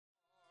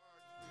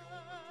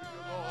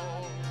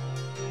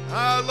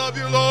I love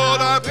you,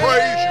 Lord. I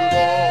praise you,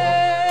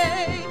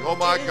 Lord. You're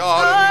my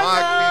God and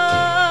my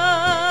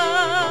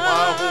King. You're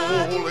my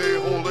holy,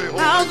 holy, holy.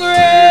 How great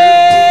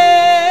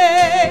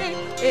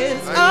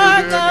is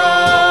our God.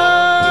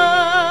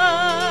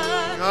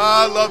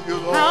 I love you,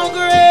 Lord. How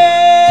great.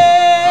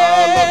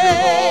 I love you,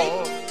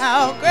 Lord.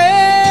 How great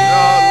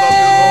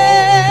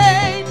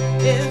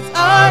is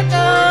our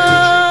God.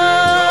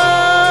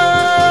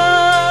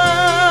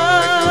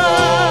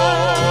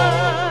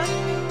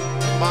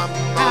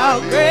 How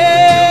great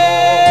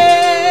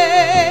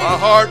my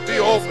heart be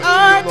open to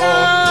our you, Lord.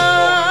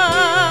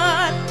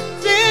 God.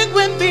 Sing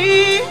with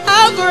me,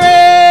 how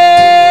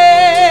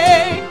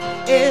great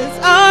is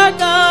our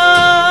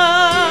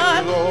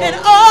God. And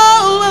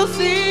all will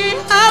see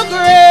how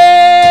great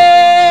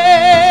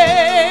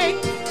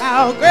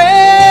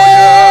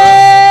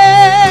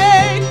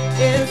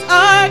is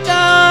our God.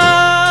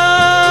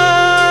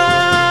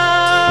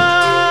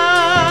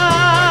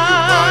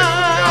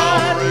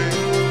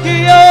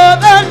 You're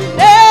the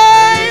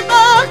name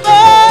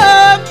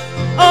above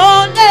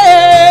all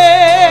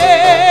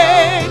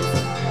names,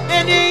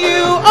 and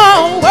you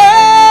are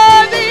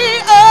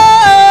worthy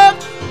of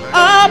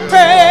our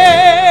praise.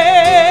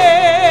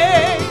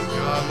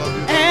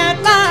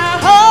 And my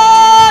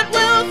heart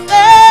will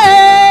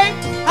say,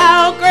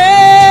 how great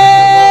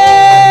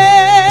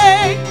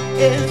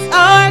is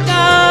our God.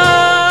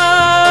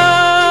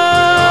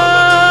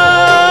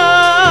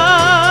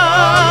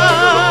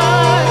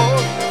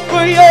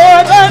 For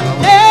you're the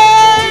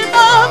name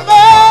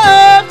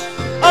above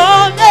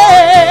all names,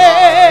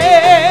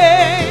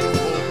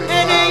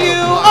 and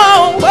you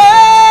are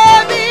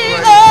worthy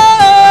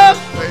of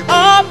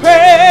our praise.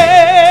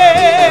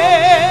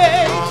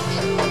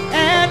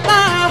 And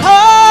my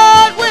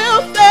heart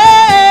will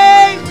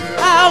say,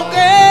 how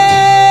great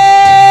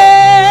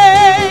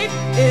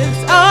is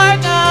our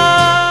God.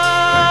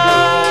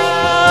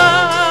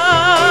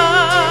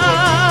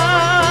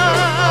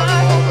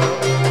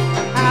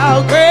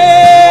 How great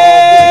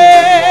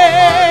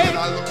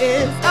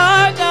is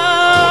our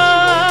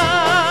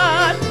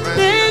God.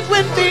 Sing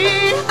with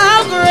me,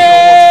 how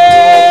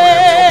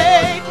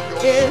great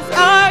is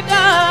our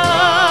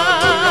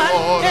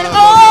God. And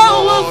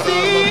all will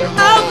see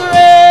how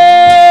great,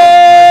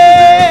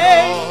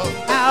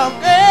 how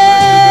great,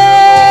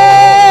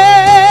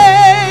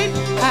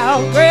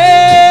 how great,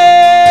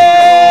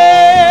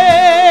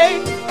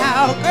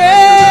 how great,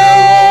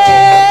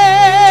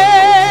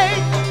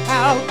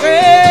 how great,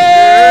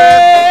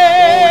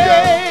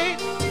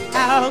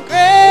 how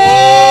great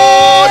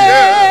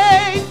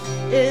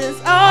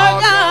is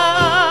our God.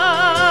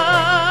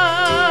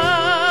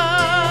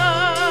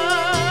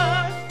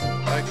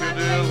 Thank you,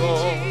 dear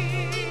Lord.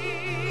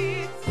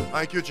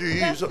 Thank you,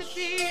 Jesus. Blessed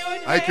be your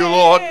Thank you,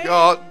 Lord name.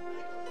 God.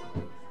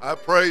 I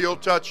pray you'll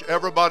touch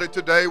everybody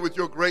today with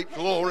your great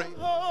glory.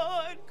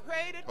 Lord,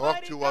 great and Talk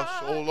mighty to us,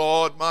 God. O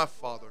Lord, my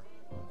Father.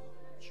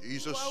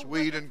 Jesus'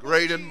 sweet and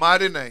great and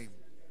mighty name.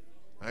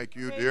 Thank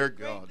you, dear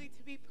God. Greatly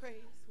to be praised,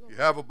 If Lord. you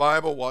have a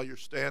Bible while you're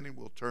standing,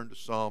 we'll turn to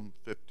Psalm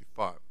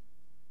 55.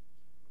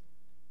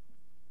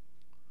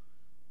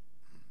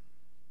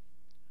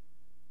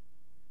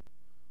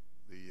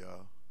 The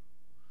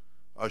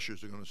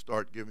ushers are going to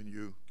start giving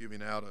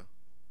out a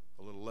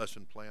little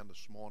lesson plan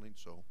this morning,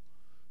 so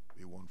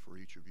be one for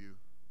each of you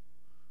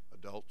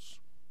adults.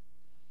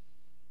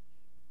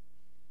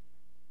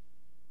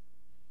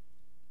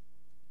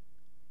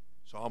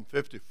 Psalm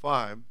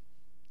 55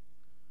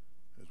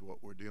 is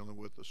what we're dealing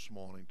with this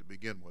morning to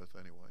begin with,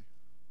 anyway.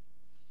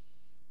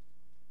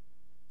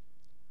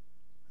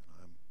 And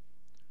I'm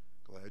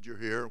glad you're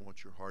here. I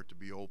want your heart to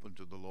be open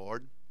to the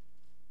Lord.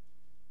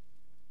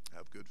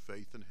 Have good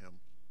faith in Him.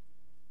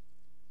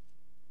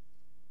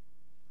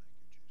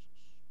 Thank you, Jesus.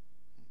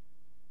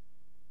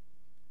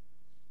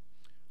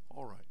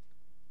 All right.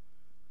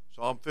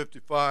 Psalm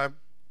 55.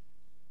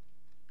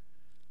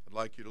 I'd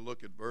like you to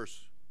look at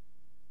verse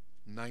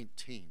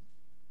 19.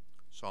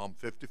 Psalm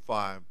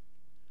 55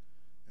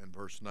 and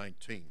verse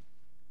 19.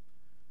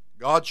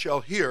 God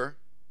shall hear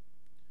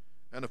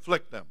and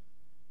afflict them,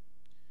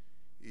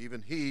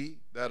 even he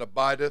that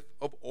abideth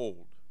of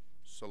old.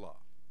 Selah.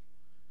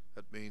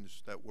 That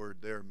means, that word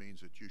there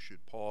means that you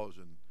should pause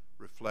and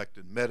reflect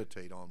and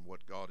meditate on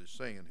what God is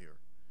saying here.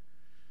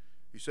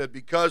 He said,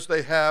 because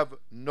they have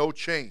no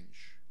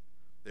change,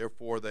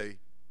 therefore they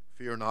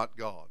fear not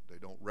God. They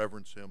don't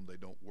reverence Him. They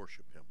don't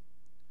worship Him.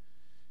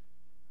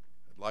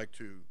 I'd like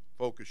to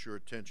focus your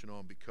attention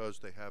on because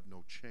they have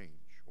no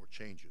change or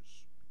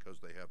changes. Because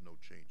they have no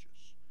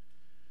changes.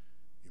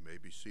 You may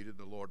be seated.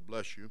 The Lord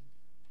bless you.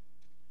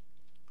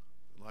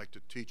 I'd like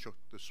to teach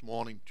this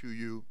morning to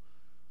you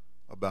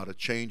about a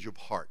change of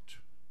heart.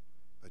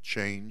 A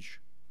change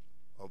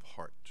of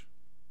heart.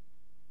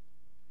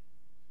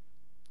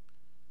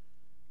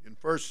 In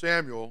 1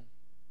 Samuel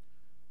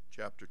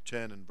chapter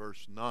 10 and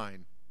verse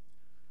 9,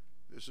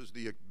 this is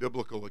the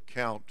biblical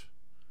account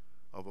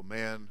of a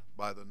man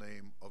by the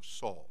name of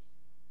Saul.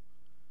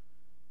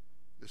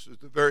 This is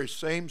the very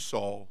same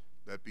Saul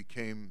that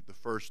became the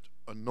first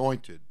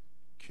anointed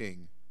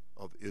king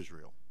of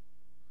Israel.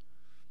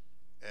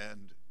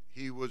 And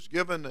he was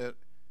given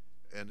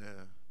an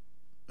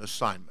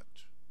assignment.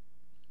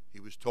 He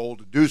was told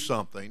to do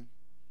something,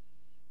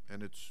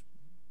 and it's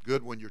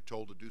good when you're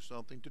told to do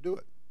something to do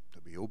it,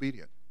 to be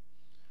obedient.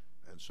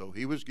 And so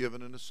he was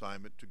given an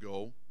assignment to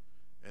go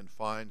and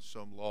find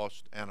some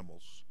lost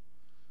animals,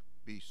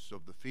 beasts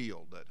of the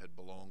field that had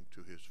belonged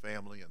to his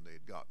family and they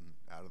had gotten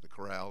out of the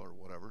corral or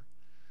whatever.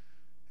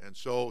 And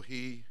so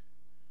he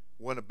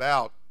went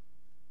about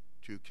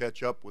to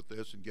catch up with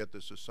this and get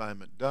this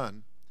assignment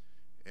done.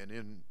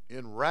 And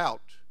en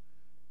route,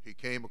 he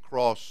came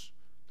across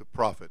the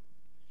prophet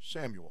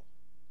Samuel.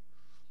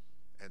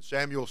 And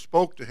Samuel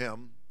spoke to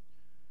him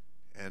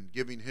and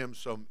giving him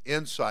some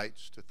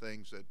insights to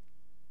things that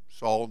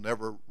Saul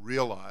never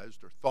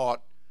realized or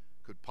thought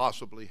could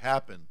possibly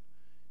happen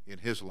in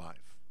his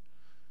life.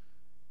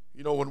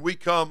 You know, when we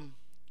come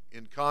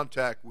in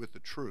contact with the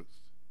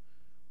truth,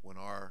 when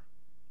our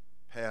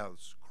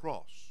paths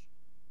cross,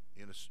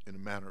 in a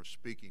manner of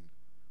speaking,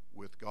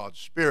 with God's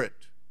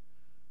Spirit,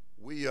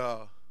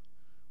 we're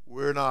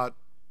not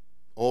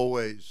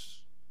always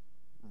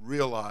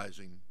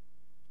realizing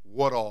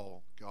what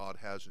all God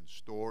has in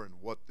store and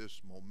what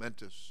this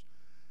momentous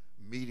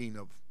meeting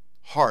of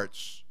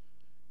hearts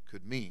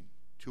could mean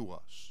to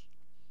us.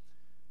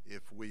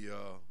 If we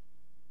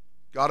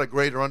got a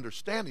greater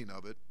understanding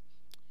of it,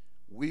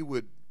 we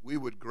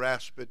would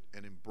grasp it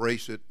and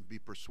embrace it and be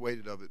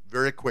persuaded of it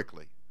very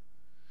quickly.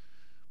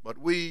 But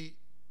we,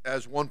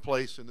 as one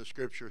place in the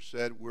Scripture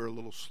said, we're a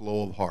little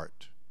slow of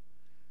heart.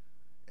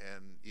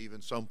 And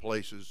even some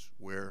places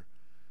where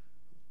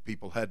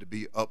people had to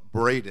be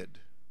upbraided,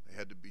 they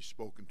had to be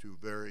spoken to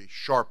very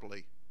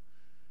sharply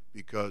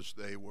because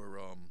they were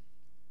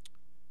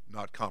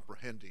not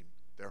comprehending.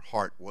 Their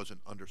heart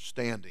wasn't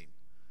understanding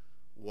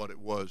what it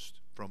was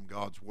from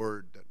God's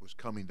Word that was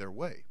coming their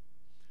way.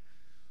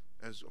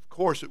 As of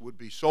course it would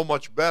be so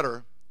much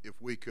better if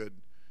we could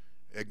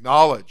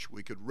acknowledge,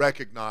 we could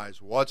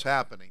recognize what's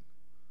happening,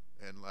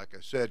 and like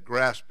I said,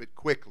 grasp it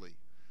quickly.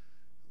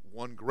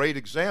 One great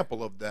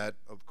example of that,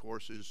 of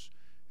course, is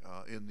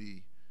in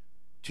the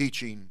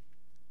teaching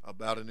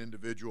about an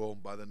individual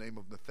by the name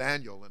of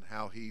Nathaniel and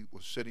how he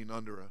was sitting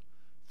under a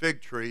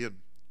fig tree, and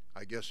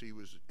I guess he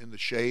was in the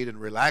shade and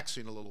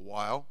relaxing a little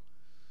while.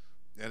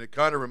 And it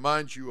kind of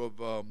reminds you of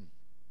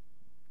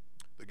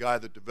the guy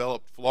that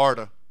developed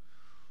Florida.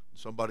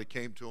 Somebody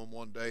came to him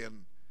one day,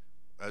 and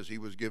as he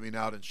was giving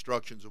out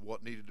instructions of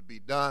what needed to be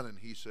done, and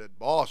he said,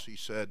 "Boss," he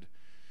said,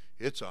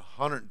 "it's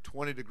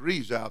 120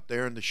 degrees out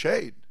there in the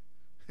shade."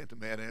 And the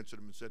man answered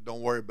him and said,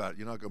 "Don't worry about it.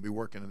 You're not going to be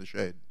working in the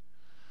shade."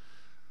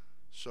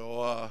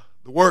 So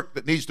the work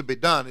that needs to be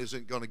done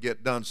isn't going to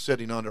get done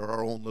sitting under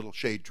our own little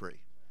shade tree.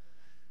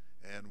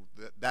 And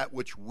that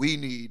which we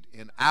need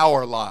in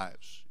our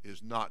lives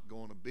is not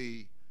going to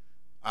be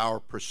our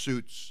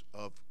pursuits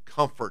of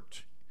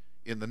comfort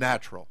in the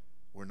natural.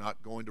 We're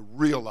not going to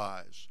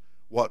realize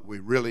what we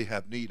really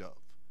have need of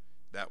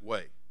that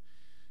way.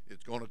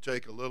 It's going to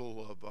take a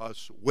little of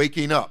us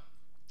waking up.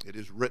 It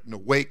is written,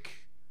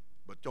 awake,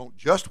 but don't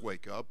just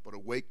wake up, but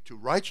awake to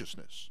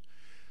righteousness.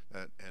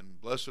 And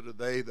blessed are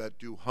they that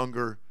do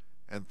hunger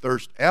and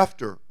thirst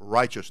after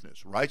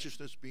righteousness.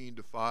 Righteousness being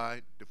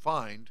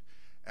defined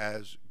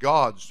as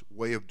God's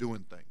way of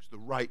doing things, the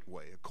right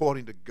way,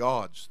 according to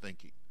God's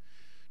thinking.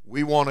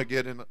 We want to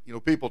get in,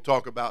 people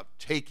talk about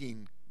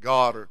taking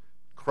God or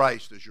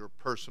Christ as your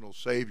personal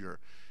Savior.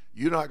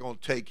 You're not going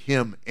to take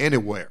Him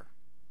anywhere.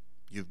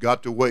 You've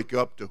got to wake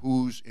up to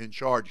who's in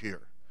charge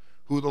here,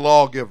 who the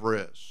lawgiver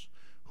is,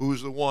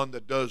 who's the one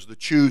that does the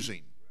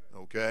choosing,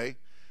 okay?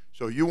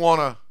 So you want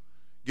to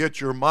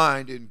get your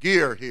mind in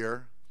gear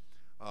here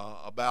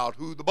about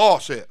who the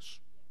boss is,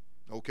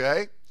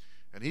 okay?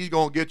 And He's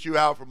going to get you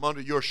out from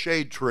under your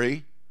shade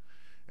tree,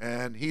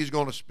 and He's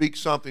going to speak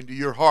something to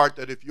your heart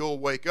that if you'll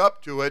wake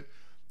up to it,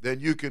 then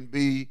you can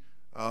be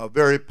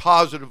very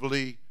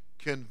positively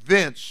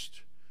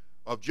convinced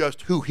of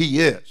just who He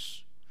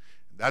is.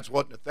 And that's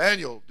what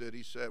Nathaniel did.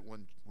 He said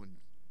when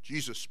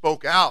Jesus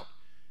spoke out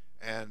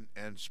and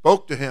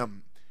spoke to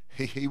him,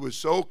 he was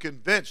so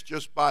convinced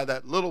just by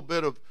that little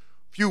bit of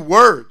few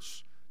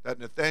words that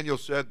Nathaniel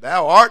said,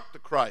 "Thou art the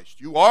Christ.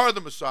 You are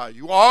the Messiah.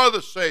 You are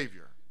the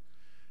Savior."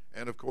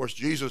 And of course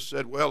Jesus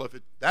said, "Well, if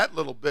that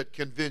little bit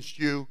convinced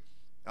you,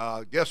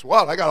 guess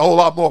what? I got a whole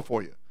lot more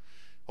for you.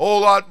 A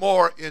whole lot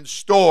more in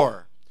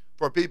store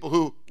for people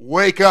who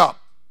wake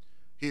up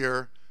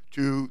here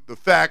to the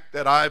fact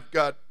that I've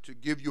got to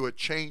give you a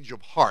change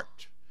of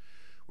heart."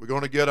 We're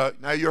going to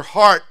get now your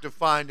heart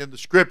defined in the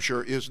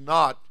Scripture is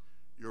not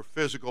your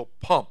physical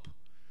pump.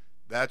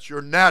 That's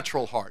your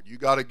natural heart. You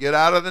got to get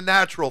out of the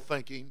natural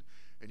thinking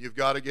and you've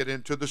got to get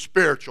into the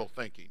spiritual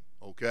thinking,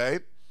 okay?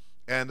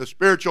 And the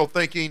spiritual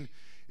thinking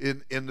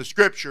in the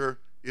Scripture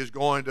is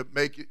going to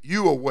make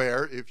you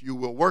aware, if you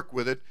will work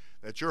with it,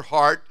 that your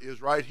heart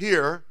is right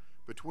here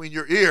between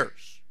your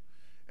ears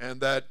and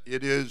that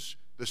it is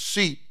the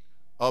seat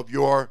of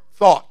your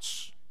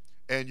thoughts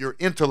and your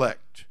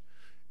intellect.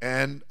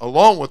 And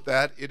along with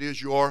that, it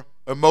is your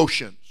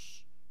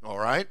emotions. All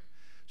right?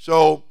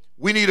 So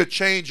we need a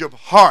change of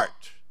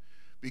heart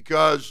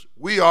because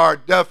we are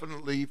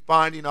definitely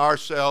finding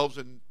ourselves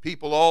and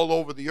people all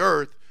over the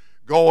earth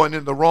going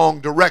in the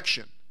wrong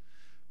direction.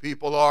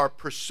 People are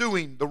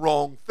pursuing the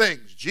wrong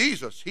things.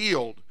 Jesus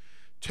healed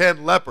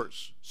 10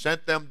 lepers,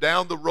 sent them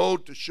down the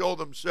road to show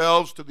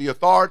themselves to the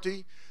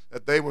authority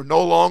that they were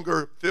no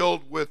longer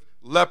filled with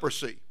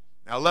leprosy.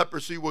 Now,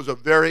 leprosy was a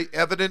very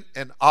evident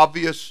and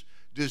obvious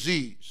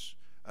disease,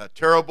 a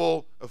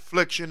terrible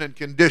affliction and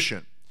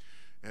condition.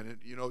 And,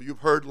 you've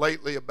heard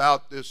lately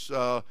about this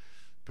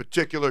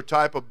particular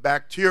type of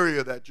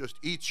bacteria that just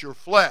eats your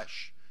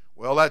flesh.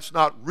 Well, that's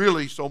not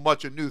really so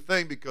much a new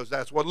thing, because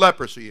that's what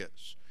leprosy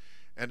is.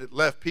 And it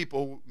left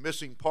people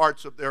missing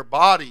parts of their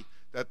body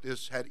that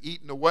this had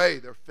eaten away.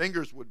 Their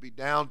fingers would be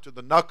down to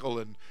the knuckle,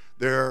 and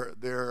their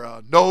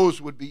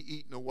nose would be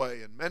eaten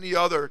away, and many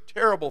other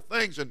terrible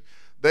things. And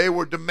they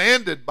were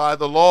demanded by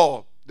the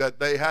law that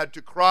they had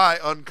to cry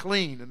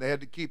unclean, and they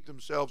had to keep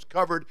themselves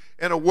covered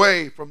and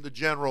away from the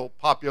general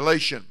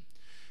population.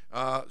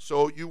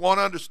 So you want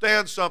to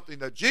understand something,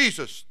 that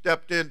Jesus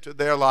stepped into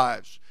their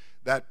lives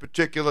that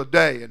particular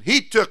day, and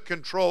he took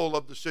control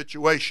of the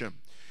situation.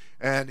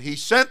 And he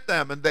sent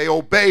them, and they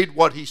obeyed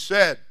what he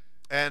said.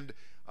 And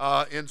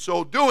in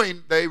so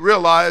doing, they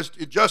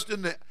realized, just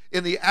in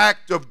the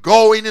act of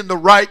going in the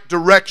right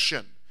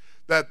direction,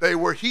 that they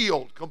were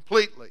healed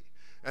completely,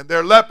 and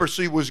their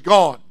leprosy was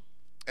gone.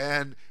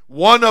 And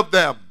one of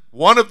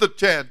the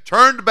 10,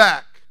 turned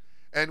back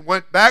and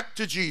went back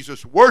to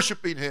Jesus,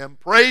 worshiping him,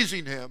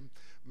 praising him,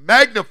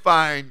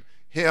 magnifying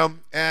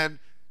him, and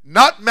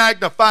not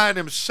magnifying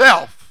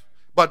himself,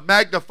 but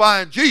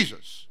magnifying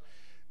Jesus,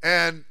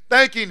 and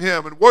thanking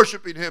him and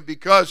worshiping him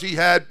because he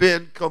had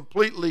been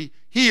completely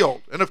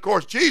healed. And of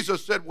course,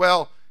 Jesus said,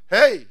 well,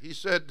 hey, he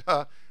said,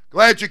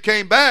 glad you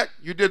came back.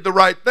 You did the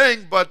right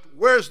thing, but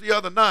where's the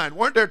other 9?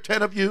 Weren't there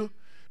 10 of you?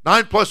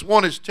 9 plus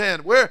 1 is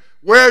 10.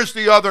 Where's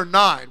the other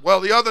 9? Well,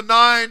 the other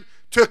 9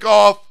 took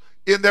off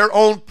in their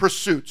own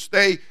pursuits.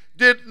 They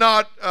did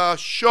not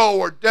show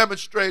or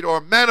demonstrate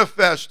or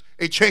manifest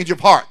a change of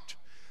heart.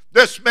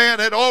 This man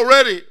had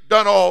already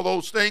done all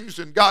those things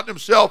and gotten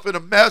himself in a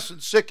mess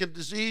and sick and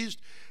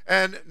diseased.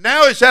 And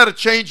now he's had a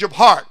change of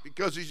heart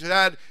because he's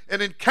had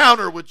an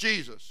encounter with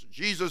Jesus.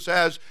 Jesus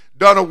has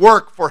done a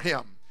work for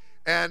him.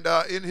 And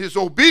in his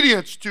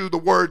obedience to the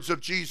words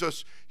of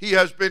Jesus, he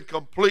has been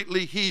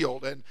completely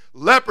healed. And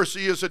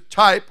leprosy is a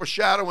type, a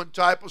shadow and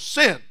type of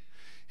sin.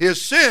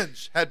 His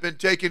sins had been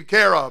taken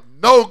care of.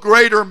 No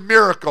greater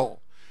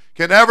miracle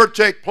can ever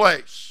take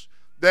place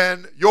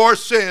than your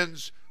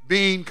sins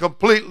being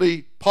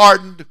completely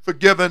pardoned,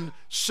 forgiven,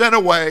 sent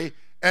away,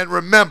 and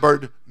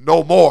remembered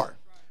no more.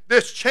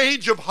 This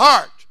change of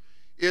heart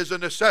is a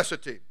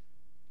necessity.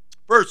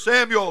 1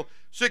 Samuel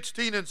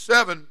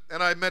 16:7,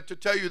 and I meant to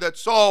tell you that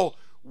Saul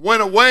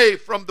went away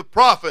from the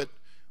prophet.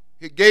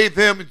 He gave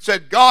him, and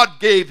said God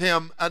gave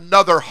him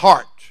another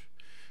heart.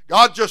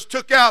 God just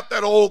took out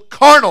that old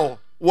carnal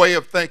way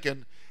of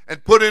thinking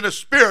and put in a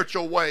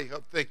spiritual way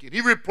of thinking.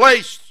 He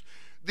replaced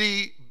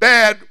the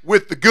bad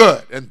with the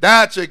good. And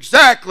that's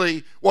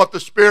exactly what the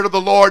Spirit of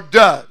the Lord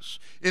does.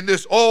 In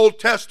this Old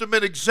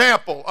Testament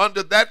example,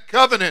 under that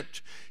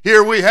covenant,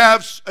 here we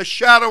have a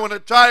shadow and a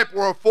type,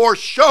 or a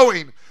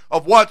foreshowing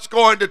of what's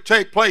going to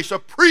take place, a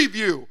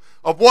preview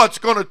of what's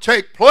going to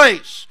take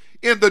place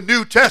in the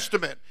New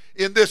Testament,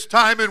 in this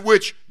time in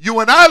which you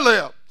and I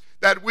live,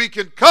 that we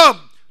can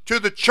come to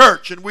the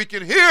church and we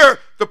can hear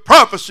the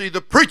prophecy,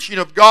 the preaching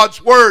of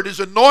God's word, his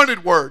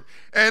anointed word,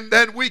 and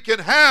then we can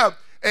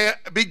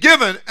be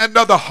given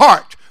another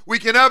heart. We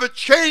can have a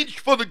change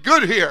for the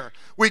good here.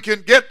 We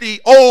can get the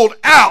old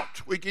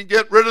out. We can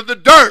get rid of the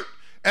dirt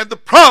and the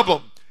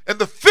problem and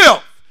the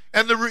filth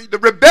and the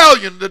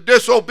rebellion, the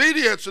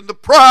disobedience and the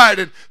pride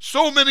and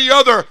so many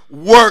other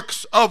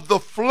works of the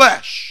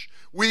flesh.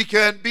 We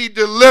can be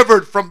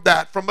delivered from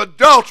that, from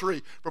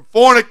adultery, from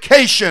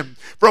fornication,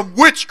 from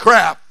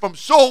witchcraft, from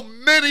so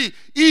many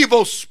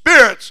evil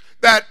spirits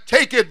that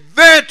take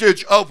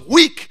advantage of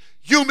weak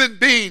human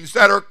beings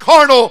that are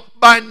carnal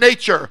by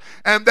nature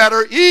and that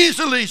are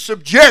easily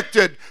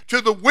subjected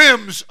to the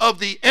whims of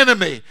the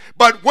enemy.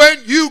 But when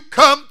you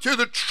come to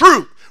the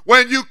truth,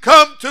 when you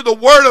come to the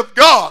Word of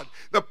God,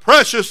 the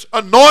precious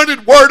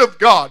anointed Word of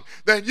God,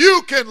 then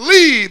you can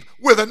leave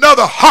with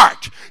another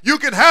heart. You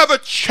can have a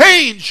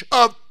change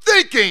of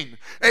thinking,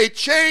 a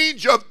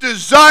change of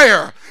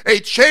desire, a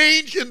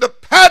change in the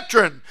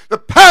pattern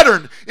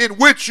in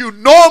which you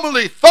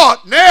normally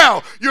thought.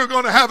 Now you're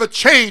going to have a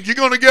change. You're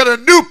going to get a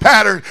new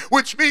pattern,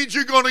 which means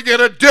you're going to get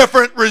a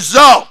different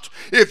result.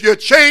 If you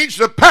change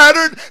the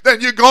pattern, then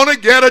you're going to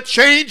get a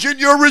change in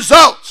your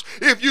results.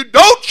 If you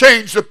don't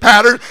change the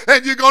pattern,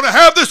 then you're going to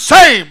have the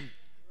same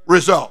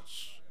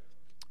results.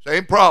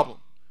 Same problem,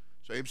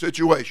 same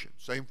situation,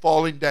 same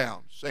falling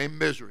down, same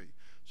misery,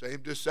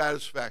 same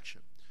dissatisfaction,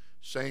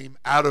 same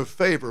out of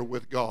favor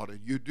with God.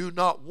 And you do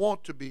not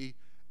want to be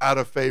out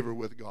of favor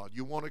with God.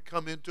 You want to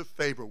come into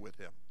favor with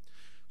him.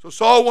 So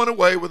Saul went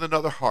away with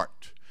another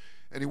heart.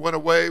 And he went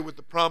away with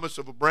the promise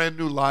of a brand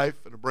new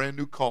life and a brand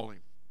new calling.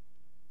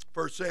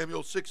 1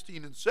 Samuel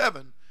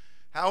 16:7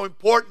 How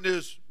important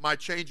is my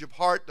change of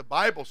heart? The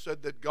Bible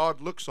said that God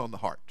looks on the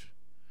heart.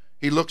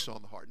 He looks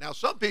on the heart. Now,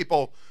 some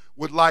people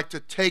would like to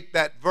take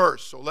that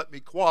verse, so let me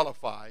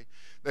qualify.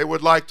 They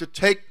would like to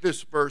take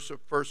this verse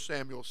of 1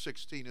 Samuel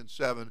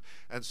 16:7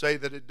 and say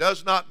that it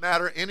does not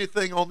matter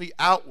anything on the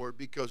outward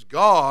because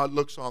God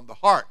looks on the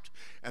heart.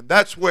 And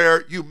that's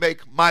where you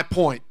make my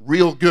point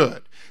real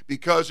good.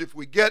 Because if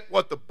we get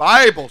what the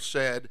Bible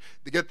said,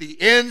 to get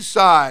the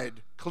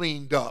inside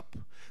cleaned up,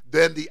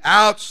 then the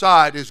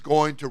outside is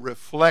going to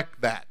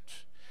reflect that.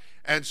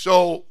 And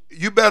so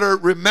you better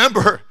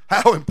remember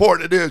how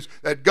important it is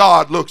that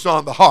God looks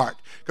on the heart.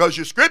 Because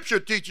your scripture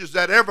teaches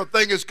that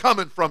everything is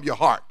coming from your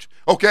heart.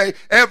 Okay?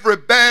 Every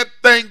bad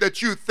thing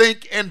that you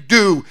think and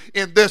do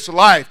in this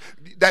life,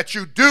 that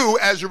you do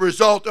as a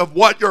result of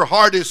what your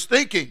heart is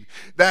thinking,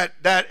 that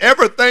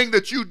everything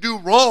that you do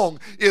wrong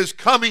is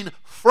coming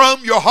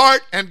from your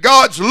heart, and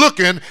God's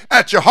looking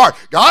at your heart.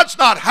 God's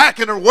not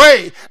hacking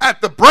away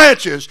at the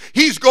branches.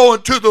 He's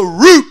going to the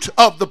root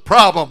of the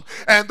problem.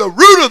 And the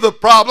root of the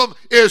problem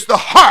is the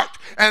heart.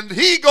 And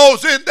he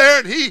goes in there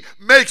and he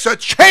makes a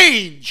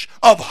change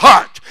of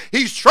heart.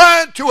 He's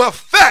trying to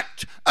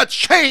effect a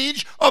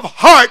change of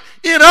heart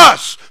in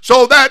us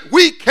so that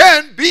we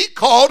can be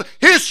called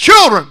his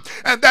children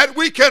and that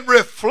we can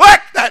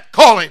reflect that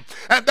calling.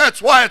 And that's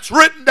why it's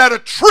written that a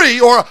tree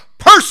or a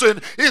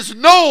person is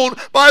known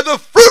by the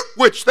fruit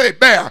which they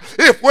bear.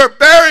 If we're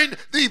bearing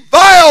the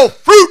vile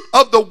fruit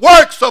of the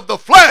works of the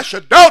flesh,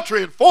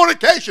 adultery and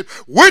fornication,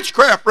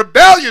 witchcraft,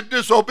 rebellion,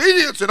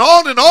 disobedience, and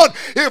on,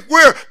 if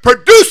we're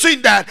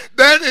producing that,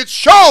 then it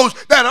shows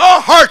that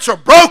our hearts are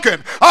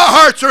broken. Our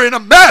hearts are in a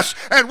mess,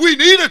 and we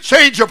need a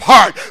change of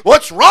heart.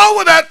 What's wrong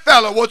with that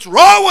fellow? What's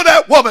wrong with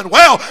that woman?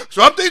 Well,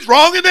 something's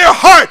wrong in their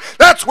heart.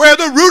 That's where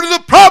the root of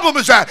the problem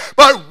is at.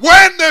 But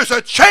when there's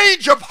a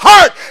change of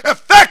heart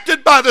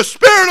affected by the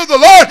Spirit of the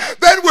Lord,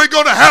 then we're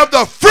going to have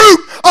the fruit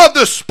of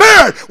the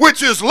Spirit,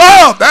 which is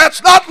love.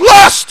 That's not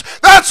lust.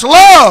 That's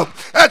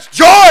love. That's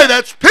joy.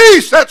 That's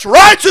peace. That's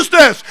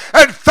righteousness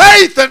and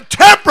faith and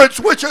temperance,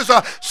 which is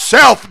a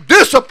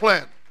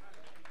self-discipline.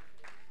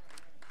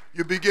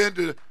 You begin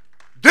to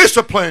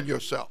discipline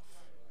yourself.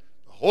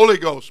 The Holy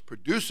Ghost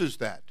produces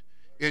that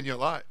in your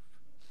life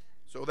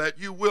so that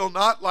you will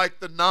not, like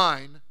the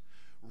 9,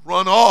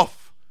 run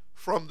off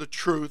from the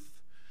truth.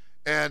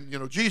 And,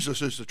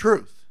 Jesus is the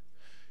truth.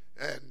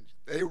 And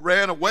they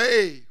ran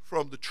away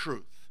from the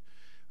truth.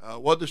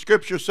 What the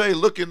scriptures say,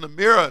 look in the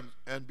mirror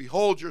and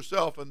behold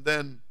yourself, and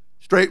then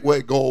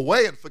straightway go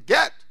away and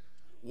forget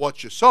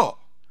what you saw.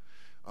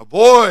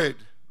 Avoid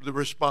the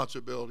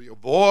responsibility.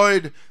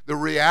 Avoid the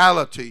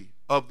reality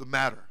of the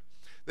matter.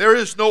 There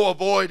is no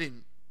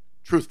avoiding,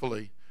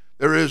 truthfully.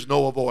 There is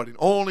no avoiding,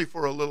 only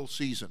for a little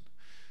season.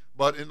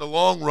 But in the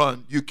long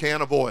run, you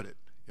can't avoid it.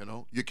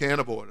 You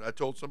can't avoid it. I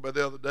told somebody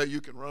the other day,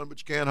 you can run,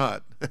 but you can't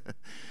hide.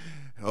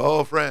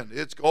 Oh, friend,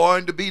 it's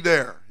going to be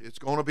there. It's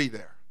going to be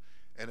there.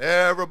 And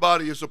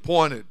everybody is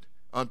appointed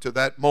unto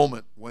that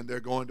moment when they're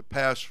going to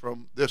pass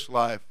from this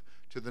life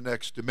to the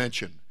next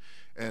dimension.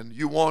 And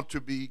you want to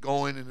be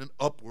going in an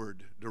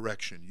upward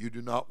direction. You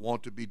do not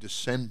want to be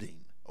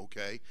descending,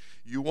 okay?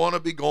 You want to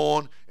be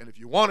going, and if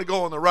you want to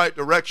go in the right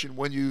direction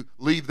when you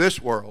leave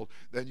this world,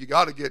 then you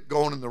got to get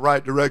going in the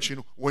right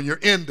direction when you're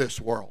in this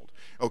world.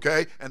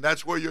 Okay? And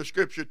that's where your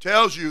scripture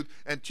tells you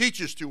and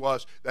teaches to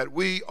us that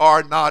we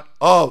are not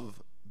of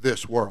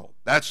this world.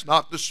 That's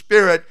not the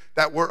spirit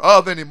that we're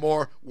of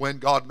anymore when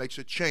God makes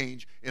a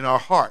change in our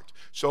heart.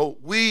 So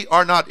we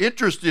are not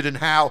interested in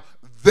how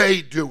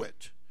they do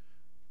it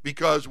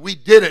because we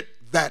did it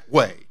that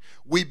way.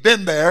 We've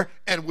been there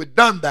and we've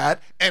done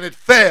that and it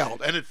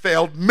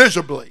failed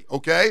miserably,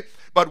 okay?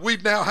 But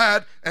we've now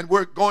had, and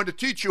we're going to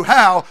teach you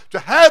how to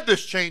have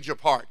this change of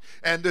heart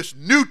and this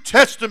New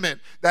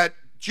Testament that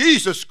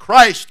Jesus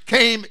Christ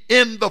came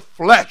in the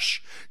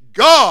flesh.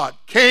 God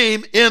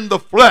came in the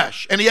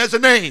flesh, and he has a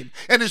name,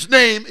 and his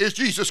name is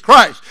Jesus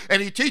Christ.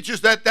 And he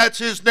teaches that that's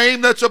his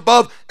name that's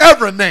above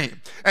every name.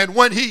 And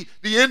when the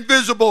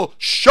invisible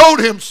showed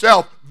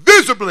himself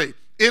visibly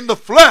in the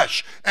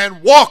flesh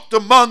and walked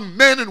among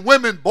men and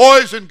women,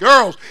 boys and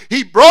girls,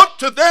 he brought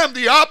to them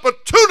the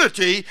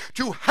opportunity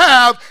to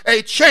have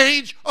a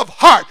change of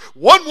heart.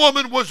 One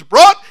woman was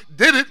brought,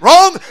 did it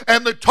wrong,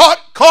 and the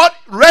caught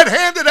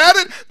red-handed at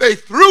it. They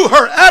threw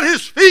her at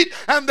his feet,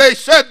 and they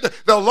said,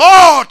 the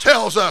law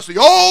tells us, the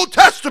Old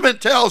Testament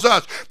tells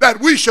us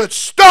that we should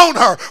stone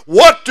her.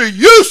 What do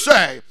you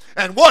say?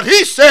 And what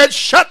he said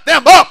shut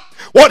them up.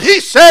 What he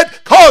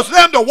said caused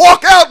them to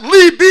walk out and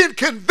leave being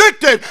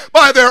convicted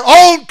by their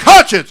own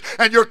conscience.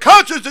 And your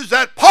conscience is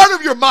that part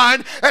of your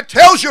mind that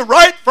tells you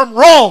right from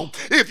wrong.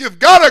 If you've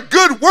got a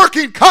good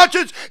working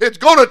conscience, it's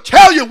going to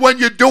tell you when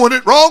you're doing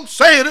it wrong,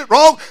 saying it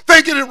wrong,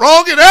 thinking it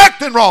wrong, and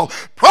acting wrong.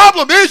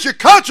 Problem is your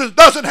conscience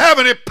doesn't have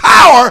any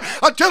power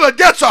until it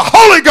gets a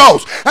Holy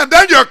Ghost. And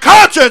then your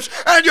conscience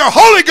and your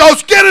Holy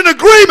Ghost get in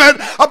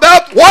agreement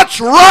about what's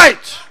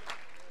right.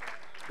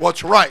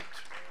 What's right.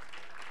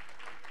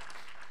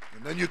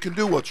 And then you can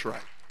do what's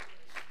right.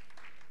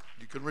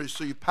 You can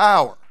receive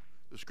power,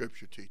 the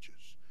scripture teaches.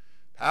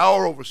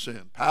 Power over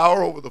sin,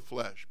 power over the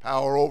flesh,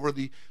 power over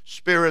the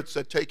spirits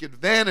that take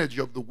advantage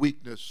of the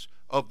weakness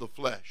of the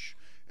flesh,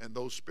 and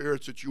those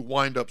spirits that you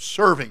wind up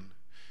serving,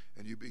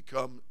 and you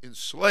become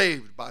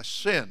enslaved by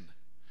sin.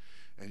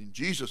 And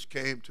Jesus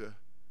came to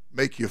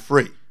make you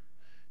free.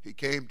 He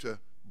came to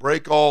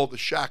break all the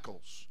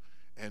shackles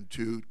and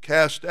to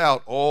cast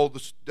out all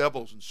the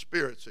devils and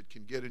spirits that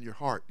can get in your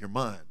heart, your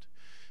mind.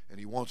 And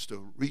he wants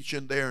to reach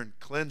in there and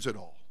cleanse it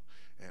all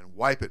and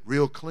wipe it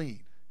real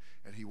clean.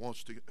 And he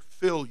wants to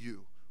fill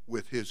you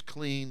with his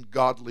clean,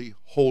 godly,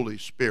 Holy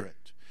Spirit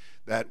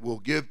that will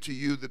give to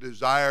you the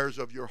desires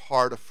of your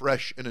heart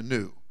afresh and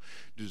anew.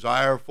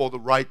 Desire for the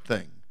right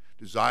thing.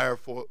 Desire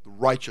for the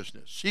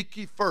righteousness. Seek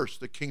ye first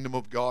the kingdom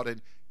of God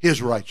and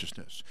his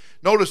righteousness.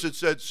 Notice it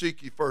said,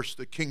 seek ye first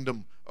the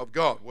kingdom of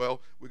God.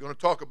 Well, we're going to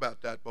talk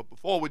about that. But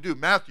before we do,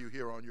 Matthew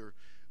here on your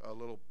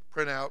little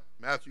printout,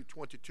 Matthew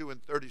 22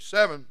 and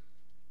 37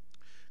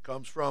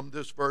 comes from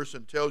this verse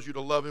and tells you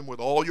to love him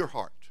with all your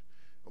heart.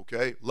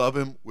 Okay? Love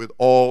him with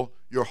all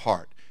your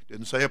heart.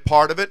 Didn't say a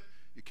part of it.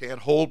 You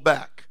can't hold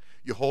back.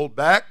 You hold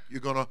back, you're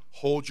going to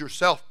hold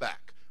yourself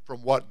back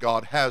from what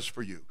God has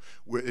for you.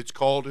 It's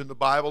called in the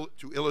Bible,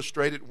 to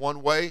illustrate it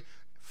one way,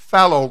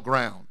 fallow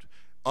ground.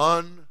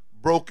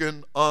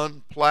 Unbroken,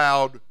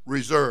 unplowed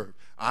reserve.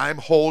 I'm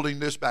holding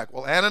this back.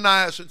 Well,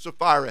 Ananias and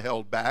Sapphira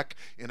held back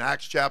in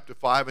Acts chapter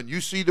 5, and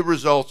you see the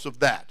results of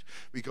that.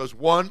 Because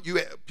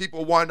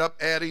people wind up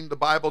adding, the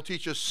Bible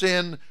teaches,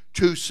 sin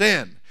to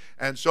sin.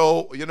 And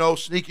so,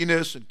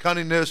 sneakiness and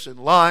cunningness and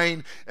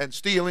lying and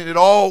stealing, it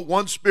all,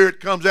 one spirit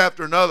comes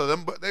after another.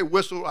 They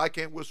whistle. I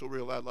can't whistle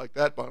real loud like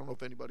that, but I don't know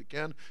if anybody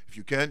can. If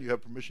you can, you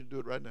have permission to do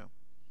it right now.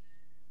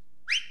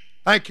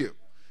 Thank you.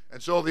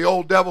 And so the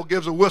old devil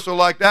gives a whistle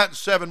like that, and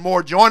 7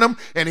 more join him,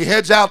 and he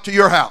heads out to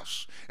your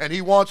house. And he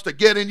wants to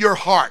get in your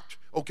heart,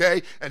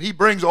 okay? And he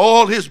brings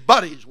all his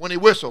buddies when he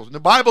whistles. And the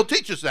Bible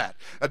teaches that.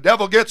 A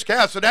devil gets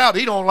casted out.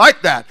 He don't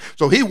like that.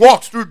 So he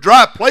walks through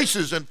dry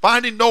places and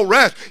finding no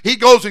rest. He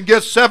goes and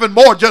gets 7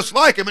 more just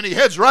like him, and he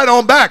heads right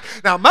on back.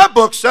 Now, my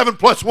book, 7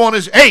 + 1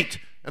 is 8.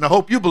 And I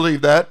hope you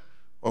believe that,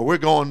 or we're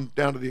going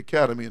down to the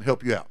academy and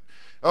help you out.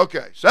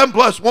 Okay, 7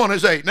 + 1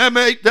 is 8. And them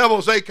 8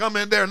 devils, they come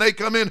in there, and they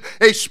come in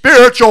a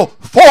spiritual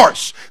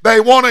force. They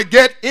want to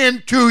get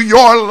into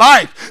your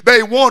life.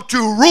 They want to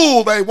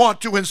rule. They want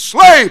to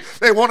enslave.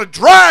 They want to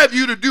drive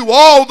you to do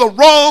all the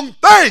wrong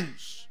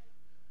things.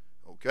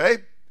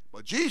 Okay?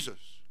 But Jesus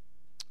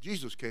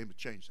came to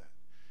change that.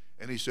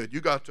 And he said, you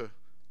got to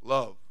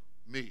love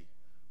me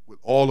with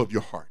all of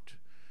your heart.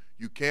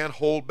 You can't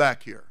hold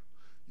back here.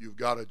 You've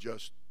got to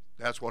just,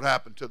 that's what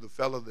happened to the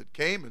fellow that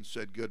came and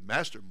said, good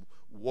master,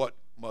 what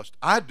must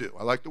I do?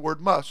 I like the word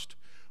must.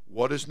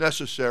 What is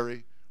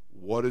necessary?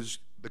 What is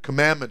the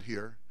commandment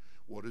here?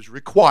 What is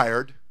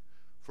required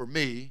for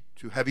me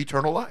to have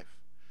eternal life?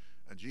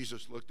 And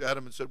Jesus looked at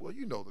him and said, well,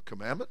 you know the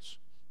commandments.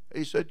 And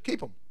he said, keep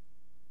them.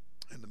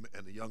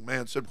 And the young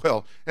man said,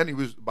 well, and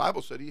the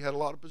Bible said he had a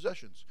lot of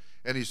possessions.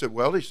 And he said,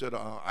 well,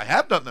 I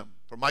have done them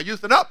from my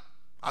youth and up.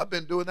 I've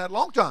been doing that a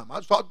long time. I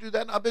was taught to do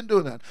that, and I've been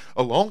doing that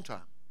a long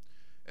time.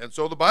 And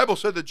so the Bible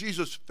said that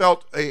Jesus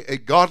felt a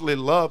godly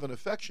love and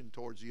affection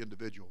towards the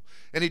individual.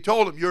 And he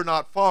told him, you're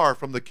not far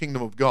from the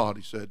kingdom of God,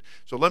 he said.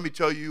 So let me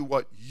tell you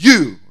what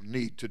you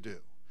need to do.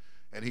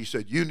 And he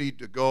said, you need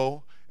to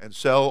go and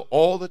sell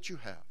all that you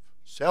have.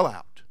 Sell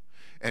out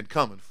and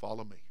come and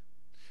follow me.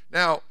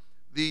 Now,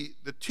 the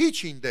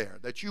teaching there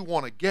that you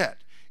want to get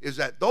is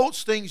that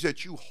those things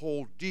that you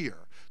hold dear,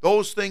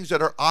 those things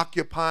that are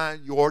occupying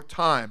your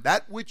time,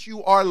 that which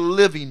you are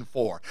living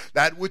for,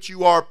 that which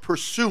you are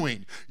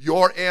pursuing,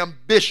 your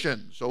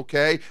ambitions,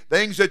 okay?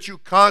 Things that you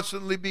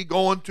constantly be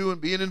going to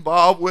and being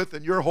involved with,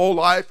 and your whole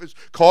life is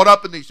caught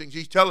up in these things.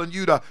 He's telling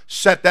you to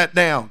set that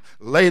down,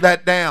 lay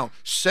that down,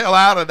 sell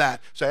out of that.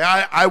 Say,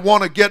 I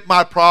want to get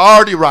my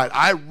priority right.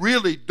 I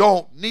really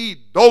don't need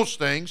those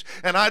things,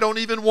 and I don't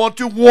even want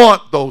to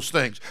want those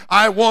things.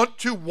 I want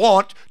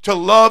to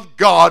love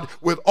God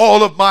with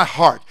all of my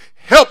heart.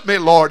 Help me,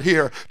 Lord,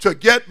 here to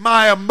get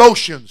my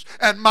emotions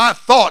and my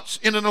thoughts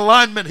in an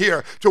alignment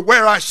here to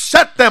where I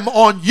set them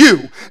on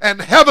you and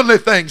heavenly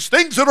things,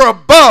 things that are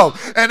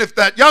above. And if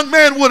that young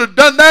man would have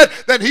done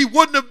that, then he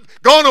wouldn't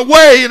have gone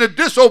away in a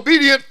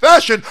disobedient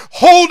fashion,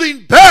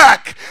 holding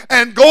back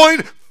and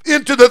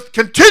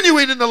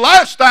continuing in the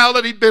lifestyle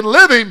that he'd been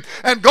living,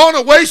 and gone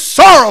away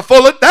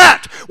sorrowful at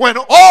that, when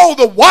all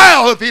the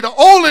while, if he'd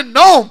only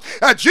known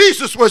that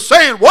Jesus was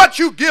saying, what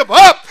you give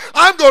up,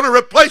 I'm going to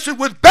replace it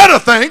with better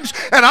things,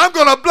 and I'm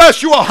going to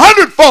bless you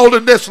 100-fold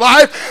in this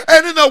life,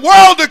 and in the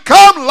world to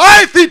come,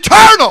 life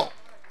eternal.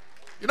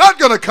 You're not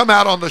going to come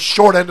out on the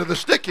short end of the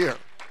stick here.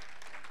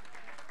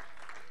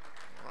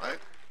 All right?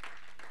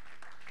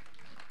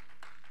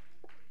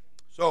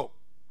 So,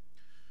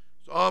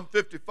 Psalm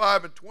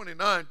 55 and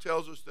 29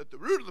 tells us that the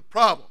root of the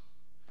problem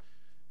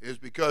is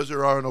because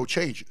there are no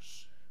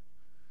changes.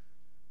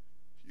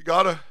 You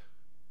got to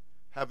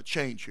have a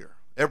change here.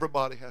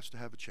 Everybody has to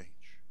have a change.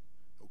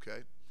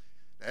 Okay?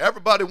 Now,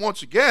 everybody,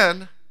 once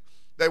again,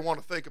 they want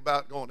to think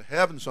about going to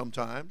heaven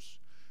sometimes,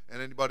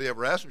 And anybody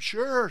ever ask them?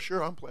 Sure,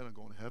 I'm planning on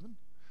going to heaven.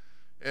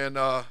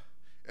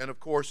 And of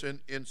course,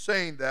 in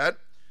saying that,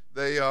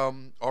 they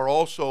are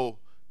also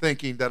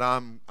thinking that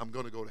I'm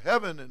going to go to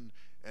heaven,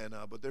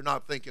 but they're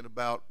not thinking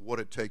about what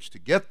it takes to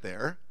get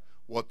there,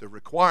 what the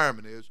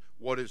requirement is,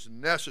 what is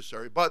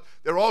necessary. But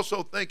they're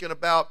also thinking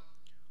about,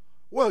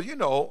 well,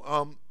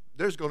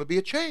 there's going to be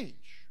a change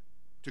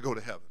to go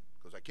to heaven,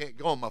 because I can't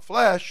go in my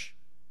flesh,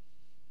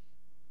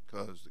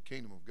 because the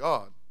kingdom of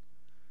God,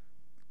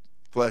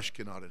 flesh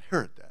cannot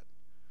inherit that.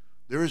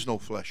 There is no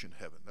flesh in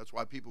heaven. That's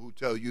why people who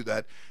tell you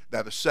that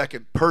a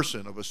second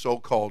person of a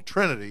so-called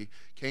Trinity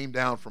came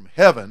down from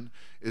heaven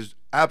is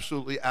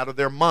absolutely out of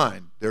their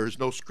mind. There is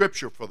no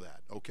scripture for that,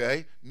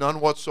 okay? None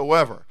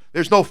whatsoever.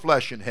 There's no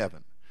flesh in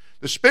heaven.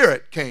 The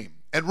Spirit came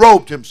and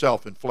robed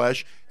himself in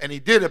flesh, and he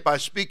did it by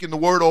speaking the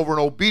word over an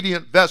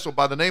obedient vessel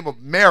by the name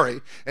of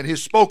Mary, and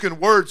his spoken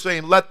word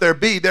saying, "Let there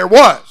be," there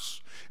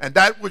was. And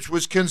that which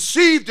was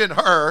conceived in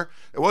her,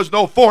 there was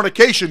no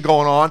fornication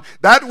going on,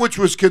 that which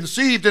was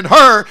conceived in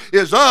her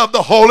is of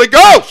the Holy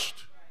Ghost.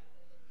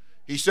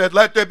 He said,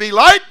 "Let there be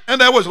light," and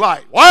there was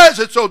light. Why is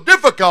it so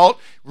difficult?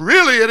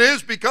 Really it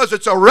is because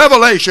it's a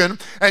revelation,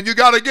 and you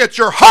got to get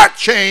your heart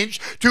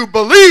changed to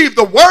believe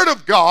the Word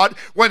of God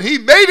when He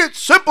made it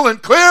simple and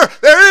clear.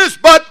 There is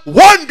but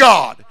one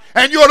God,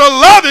 and you're to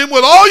love Him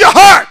with all your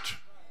heart.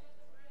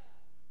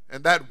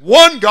 And that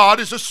one God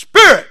is a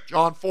spirit,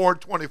 John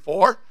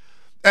 4:24.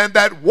 And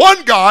that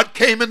one God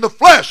came in the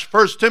flesh,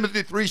 1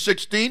 Timothy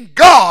 3:16.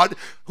 God,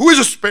 who is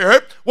a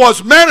spirit,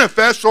 was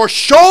manifest or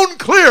shown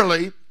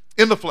clearly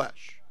in the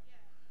flesh.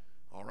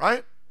 All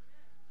right?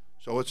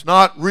 So it's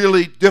not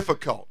really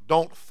difficult.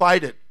 Don't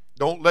fight it.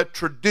 Don't let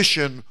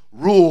tradition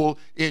rule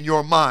in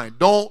your mind.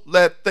 Don't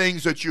let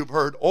things that you've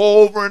heard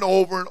over and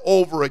over and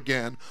over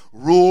again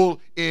rule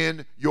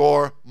in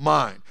your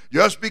mind.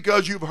 Just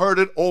because you've heard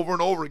it over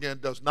and over again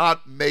does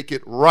not make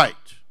it right.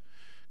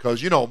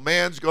 Because,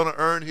 man's going to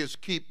earn his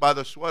keep by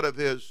the sweat of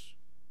his,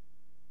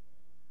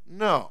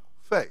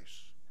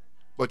 face.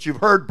 But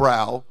you've heard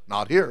brow,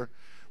 not here,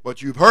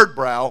 but you've heard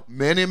brow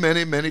many,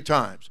 many, many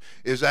times.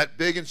 Is that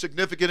big and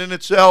significant in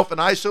itself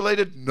and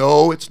isolated?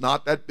 No, it's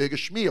not that big a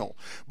schmeal.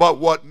 But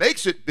what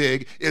makes it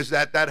big is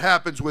that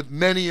happens with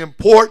many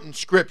important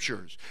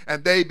scriptures,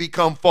 and they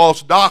become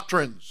false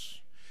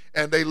doctrines,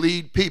 and they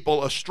lead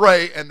people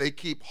astray, and they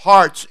keep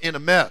hearts in a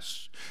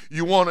mess.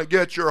 You want to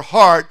get your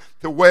heart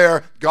to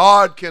where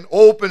God can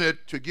open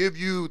it to give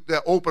you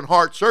the open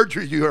heart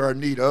surgery you are in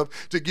need of,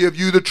 to give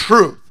you the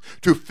truth,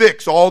 to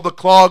fix all the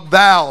clogged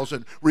valves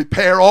and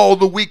repair all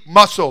the weak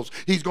muscles.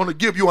 He's going to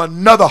give you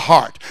another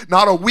heart,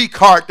 not a weak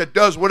heart that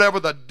does whatever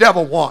the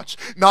devil wants,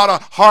 not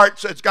a heart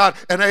that's got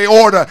an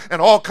aorta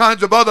and all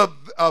kinds of other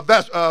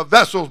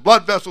vessels,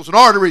 blood vessels and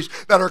arteries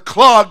that are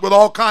clogged with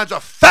all kinds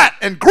of fat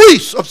and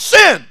grease of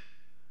sin.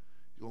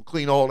 He's going to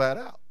clean all that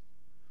out.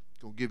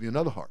 He's going to give you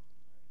another heart.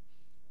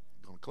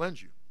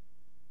 Cleanse you.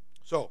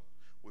 So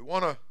we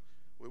want to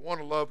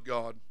love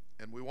God,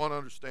 and we want to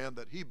understand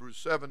that Hebrews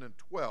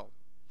 7:12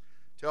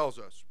 tells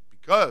us,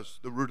 because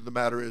the root of the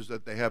matter is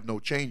that they have no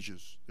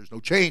changes. There's no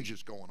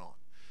changes going on.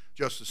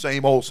 Just the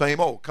same old, same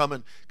old. Come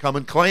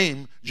and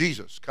claim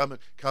Jesus. Come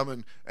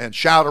and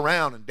shout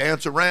around and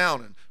dance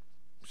around and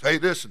say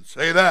this and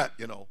say that,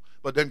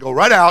 But then go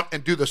right out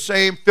and do the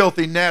same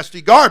filthy,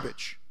 nasty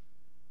garbage.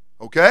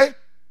 Okay?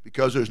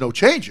 Because there's no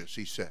changes,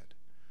 he said.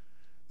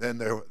 Then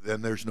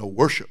there's no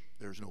worship,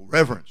 there's no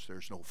reverence,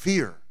 there's no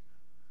fear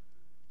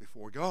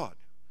before God.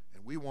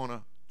 And we want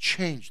to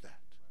change that.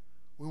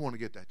 We want to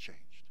get that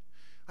changed.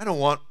 I don't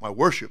want my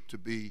worship to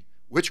be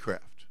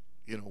witchcraft.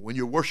 When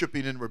you're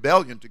worshiping in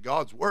rebellion to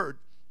God's word,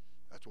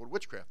 that's what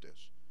witchcraft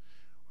is.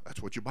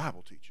 That's what your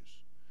Bible teaches.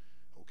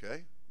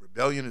 Okay?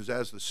 Rebellion is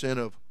as the sin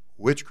of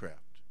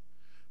witchcraft.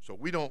 So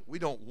we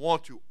don't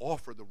want to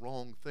offer the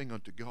wrong thing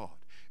unto God.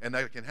 And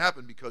that can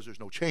happen because there's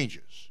no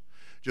changes.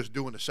 Just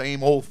doing the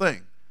same old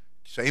thing.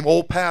 Same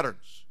old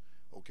patterns,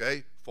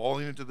 okay?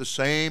 Falling into the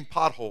same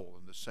pothole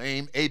and the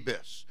same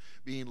abyss,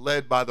 being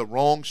led by the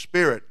wrong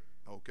spirit,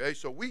 okay?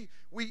 So we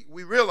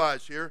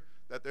realize here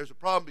that there's a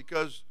problem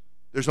because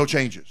there's no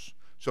changes.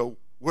 So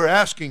we're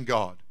asking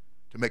God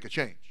to make a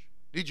change.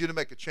 I need you to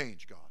make a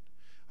change, God.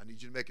 I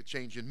need you to make a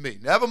change in me.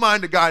 Never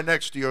mind the guy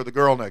next to you or the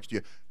girl next to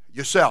you.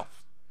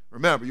 Yourself.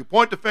 Remember, you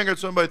point the finger at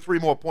somebody, three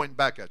more pointing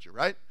back at you,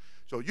 right?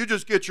 So you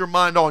just get your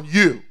mind on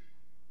you,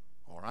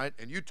 all right?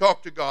 And you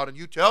talk to God and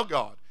you tell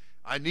God,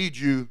 I need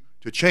you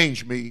to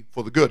change me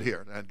for the good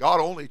here. And God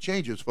only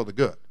changes for the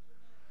good.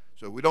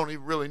 So we don't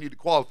even really need to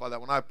qualify that.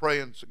 When I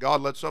pray and say,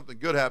 God, let something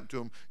good happen to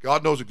him,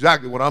 God knows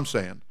exactly what I'm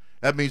saying.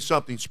 That means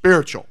something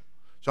spiritual.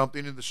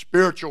 Something in the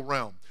spiritual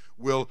realm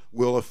will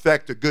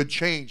affect a good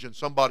change in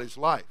somebody's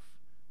life.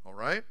 All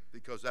right?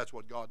 Because that's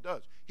what God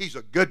does. He's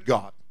a good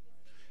God.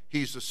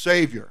 He's the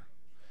Savior.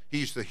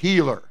 He's the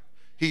healer.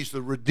 He's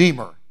the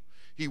Redeemer.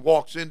 He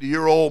walks into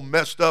your old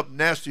messed up,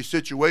 nasty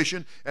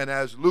situation, and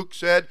as Luke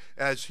said,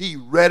 as he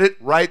read it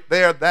right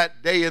there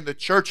that day in the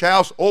church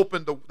house,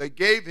 they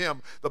gave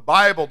him the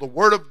Bible, the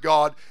Word of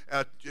God.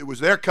 It was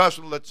their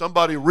custom to let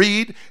somebody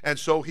read, and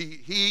so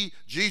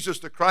Jesus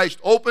the Christ,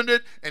 opened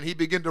it, and he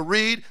began to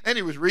read, and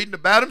he was reading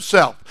about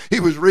himself. He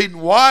was reading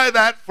why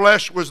that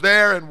flesh was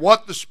there and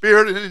what the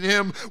Spirit in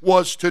him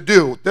was to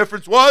do. The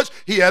difference was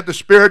he had the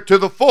Spirit to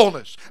the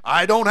fullness.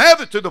 I don't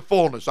have it to the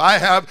fullness. I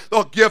have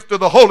the gift of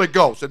the Holy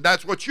Ghost, and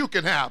that's what you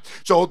can have.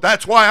 So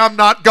that's why I'm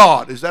not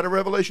God. Is that a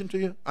revelation to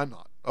you? I'm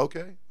not.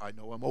 Okay. I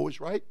know I'm always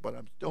right, but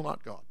I'm still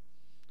not God.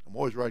 I'm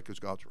always right because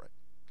God's right.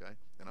 Okay?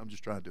 And I'm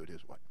just trying to do it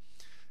his way.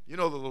 You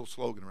know the little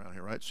slogan around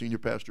here, right? Senior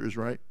pastor is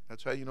right.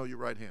 That's how you know your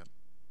right hand.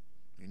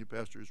 Senior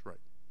pastor is right.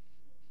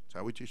 That's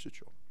how we teach the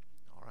children.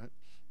 All right?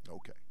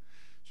 Okay.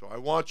 So I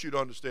want you to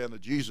understand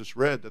that Jesus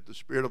read that the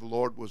Spirit of the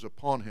Lord was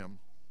upon him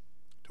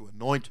to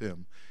anoint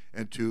him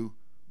and to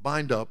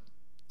bind up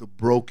the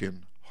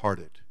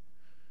broken-hearted.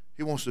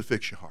 He wants to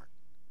fix your heart.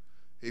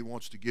 He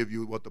wants to give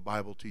you what the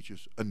Bible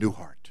teaches, a new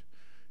heart.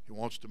 He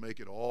wants to make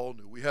it all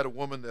new. We had a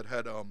woman that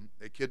had a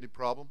kidney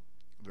problem,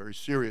 a very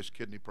serious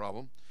kidney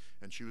problem,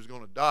 and she was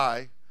going to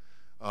die.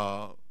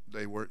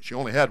 She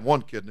only had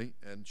one kidney,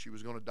 and she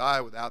was going to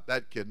die without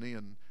that kidney,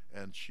 and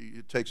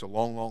it takes a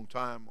long, long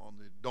time on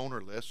the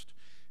donor list.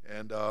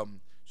 And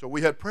so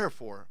we had prayer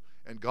for her,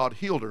 and God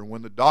healed her.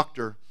 When the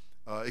doctor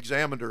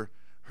examined her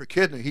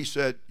kidney, he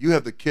said, "You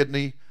have the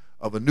kidney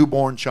of a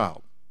newborn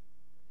child."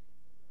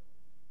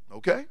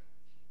 Okay?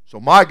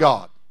 So my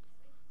God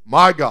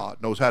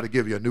knows how to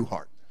give you a new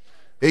heart.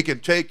 He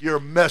can take your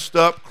messed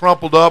up,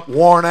 crumpled up,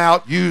 worn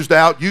out, used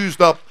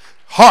up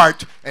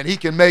heart, and he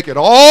can make it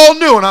all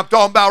new. And I'm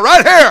talking about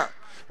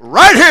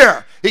right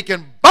here. He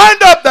can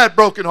bind up that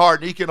broken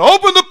heart, and he can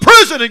open the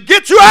prison and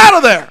get you out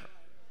of there.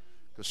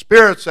 The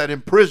spirits that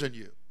imprison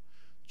you,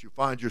 that you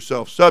find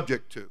yourself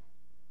subject to.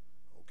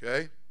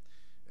 Okay?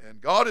 And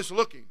God is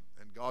looking,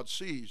 and God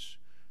sees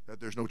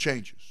that there's no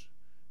changes.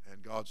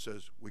 And God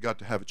says, we got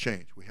to have a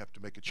change. We have to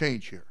make a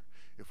change here.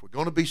 If we're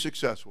going to be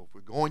successful, if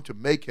we're going to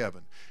make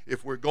heaven,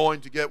 if we're going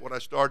to get what I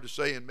started to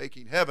say in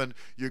making heaven,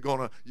 you're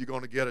going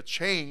to get a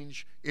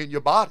change in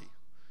your body.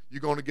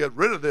 You're going to get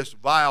rid of this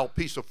vile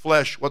piece of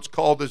flesh, what's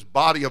called this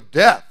body of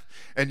death.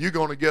 And you're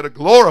going to get a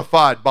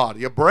glorified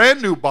body, a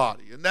brand new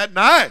body. Isn't that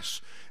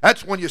nice?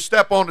 That's when you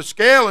step on the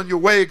scale and you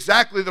weigh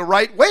exactly the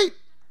right weight.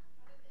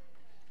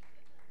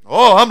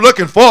 Oh, I'm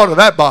looking forward to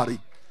that body.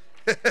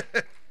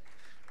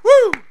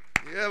 Woo!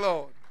 Yeah,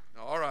 Lord.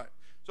 All right.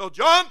 So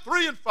John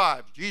 3 and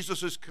 5,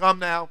 Jesus has come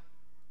now.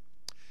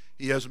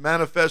 He has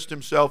manifested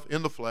himself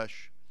in the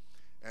flesh,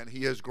 and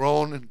he has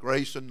grown in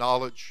grace and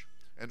knowledge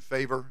and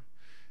favor,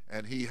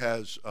 and he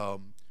has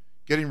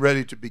getting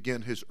ready to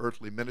begin his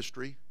earthly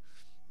ministry,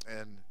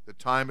 and the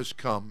time has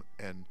come,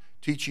 and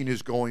teaching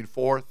is going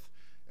forth,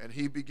 and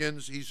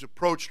he's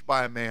approached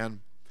by a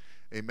man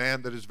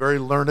that is very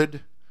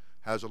learned,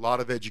 has a lot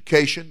of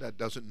education. That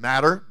doesn't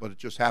matter, but it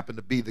just happened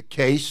to be the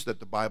case that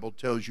the Bible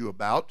tells you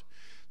about.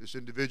 This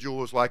individual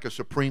was like a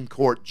Supreme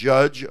Court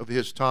judge of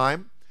his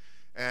time,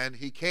 and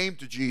he came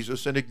to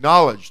Jesus and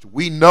acknowledged,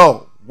 we've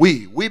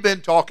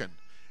been talking,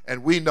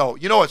 and we know.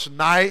 You know, it's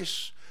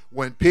nice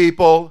when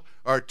people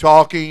are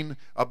talking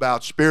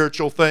about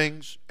spiritual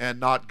things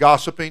and not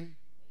gossiping.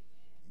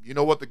 You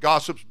know what the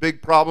gossip's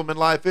big problem in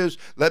life is?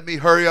 Let me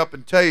hurry up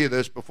and tell you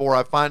this before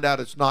I find out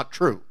it's not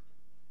true.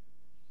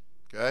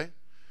 Okay?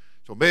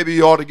 So maybe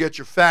you ought to get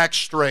your facts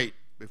straight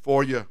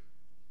before you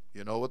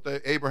know what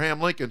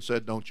Abraham Lincoln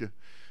said, don't you?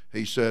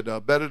 He said,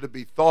 better to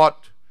be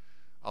thought,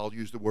 I'll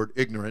use the word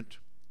ignorant,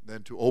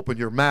 than to open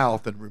your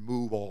mouth and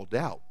remove all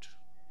doubt.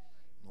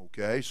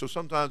 Okay? So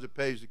sometimes it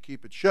pays to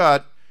keep it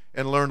shut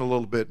and learn a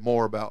little bit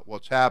more about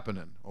what's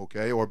happening.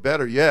 Okay? Or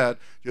better yet,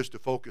 just to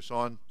focus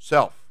on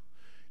self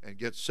and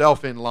get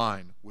self in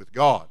line with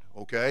God.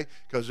 Okay?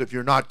 Because if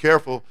you're not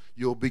careful,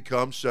 you'll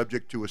become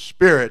subject to a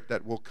spirit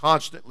that will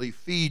constantly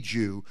feed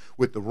you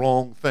with the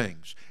wrong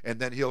things. And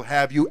then he'll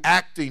have you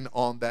acting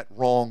on that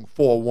wrong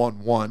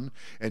 411,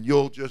 and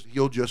you'll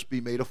just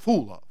be made a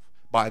fool of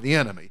by the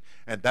enemy.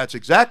 And that's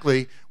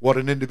exactly what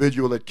an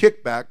individual at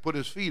Kickback put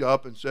his feet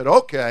up and said,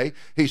 okay.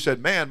 He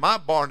said, man, my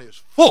barn is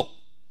full.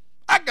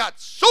 I got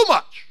so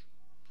much.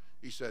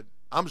 He said,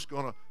 I'm just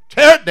going to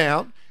tear it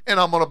down, and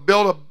I'm going to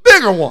build a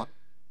bigger one.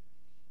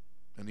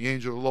 And the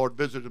angel of the Lord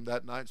visited him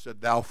that night and said,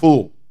 thou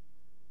fool,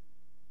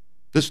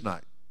 this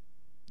night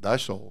thy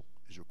soul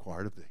is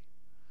required of thee.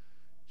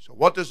 So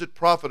what does it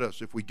profit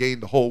us if we gain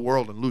the whole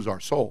world and lose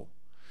our soul?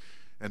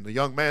 And the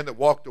young man that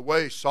walked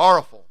away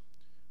sorrowful,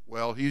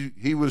 well,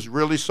 he was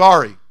really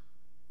sorry.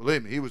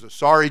 Believe me, he was a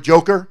sorry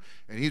joker,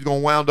 and he's going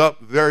to wound up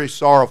very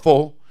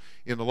sorrowful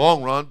in the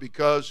long run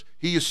because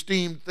he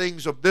esteemed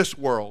things of this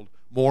world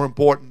more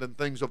important than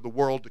things of the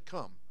world to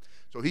come.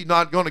 So he's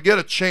not going to get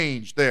a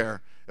change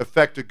there,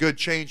 affect a good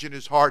change in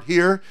his heart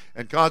here,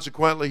 and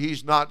consequently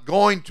he's not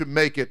going to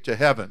make it to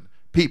heaven.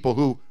 People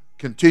who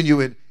continue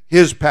in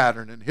his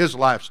pattern and his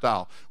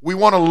lifestyle. We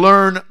want to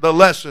learn the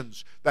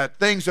lessons, that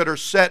things that are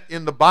set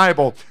in the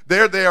Bible,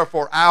 they're there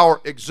for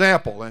our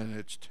example. And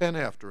it's 10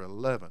 after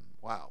 11.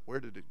 Wow, where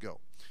did it go?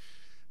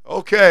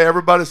 Okay,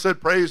 everybody said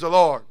praise the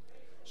Lord.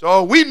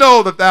 So we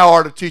know that thou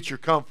art a teacher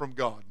come from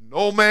God.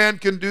 No man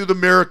can do the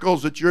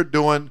miracles that you're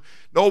doing.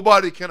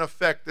 Nobody can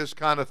affect this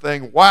kind of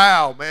thing.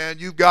 Wow, man,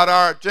 you've got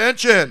our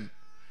attention.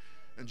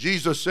 And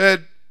Jesus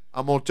said,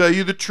 I'm going to tell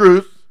you the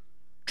truth.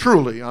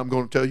 Truly, I'm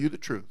going to tell you the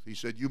truth. He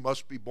said, you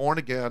must be born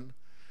again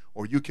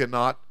or you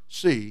cannot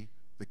see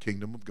the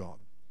kingdom of God.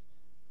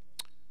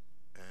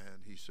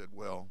 And he said,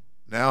 well,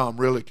 now I'm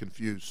really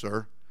confused,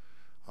 sir.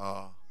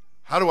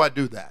 How do I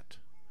do that?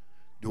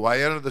 Do I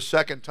enter the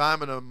second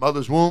time in a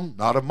mother's womb?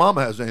 Not if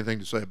mama has anything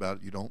to say about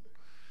it. You don't.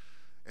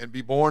 And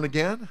be born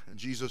again? And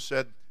Jesus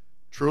said,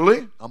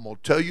 truly, I'm going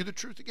to tell you the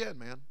truth again,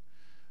 man.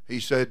 He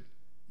said,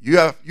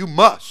 you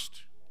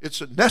must. It's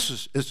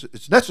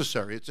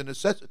necessary. It's a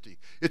necessity.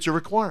 It's a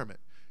requirement.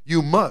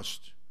 You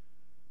must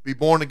be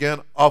born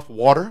again of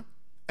water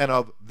and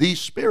of the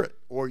Spirit,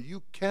 or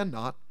you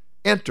cannot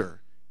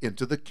enter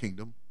into the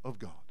kingdom of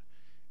God.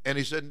 And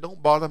he said,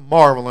 don't bother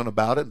marveling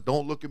about it.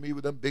 Don't look at me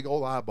with them big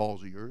old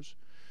eyeballs of yours.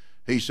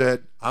 He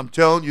said, I'm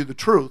telling you the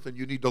truth, and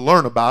you need to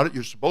learn about it.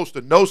 You're supposed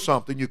to know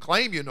something. You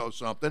claim you know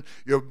something.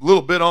 You're a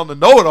little bit on the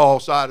know-it-all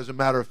side, as a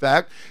matter of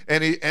fact.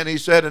 And he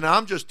said, and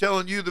I'm just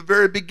telling you the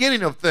very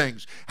beginning of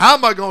things. How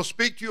am I going to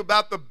speak to you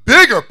about the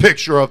bigger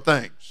picture of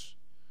things?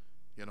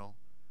 You know.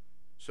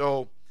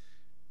 So,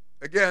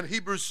 again,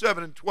 Hebrews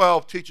 7 and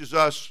 12 teaches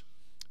us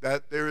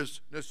that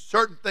there's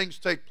certain things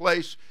take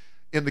place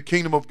in the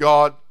kingdom of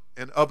God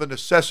and of a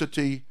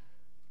necessity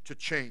to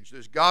change.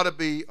 There's got to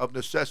be, of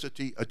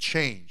necessity, a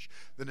change.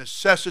 The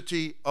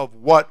necessity of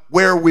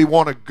where we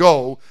want to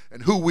go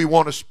and who we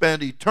want to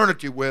spend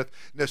eternity with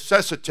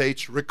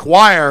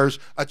requires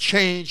a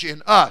change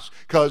in us,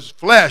 because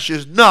flesh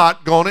is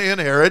not going to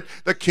inherit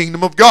the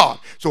kingdom of God.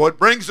 So it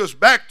brings us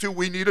back to,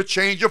 we need a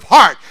change of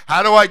heart.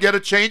 How do I get a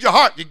change of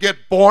heart? You get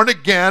born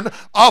again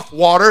of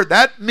water.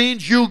 That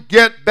means you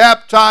get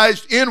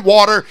baptized in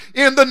water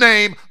in the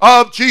name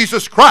of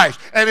Jesus Christ.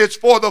 And it's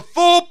for the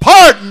full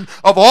pardon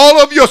of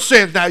all of your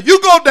sins. Now, you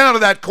go down to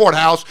that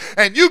courthouse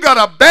and you got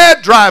a bad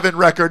driving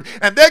record,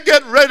 and they're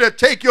getting ready to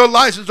take your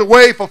license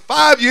away for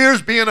 5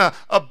 years being a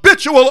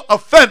habitual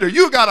offender.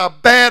 You got a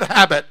bad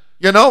habit,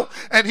 you know,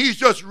 and he's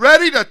just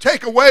ready to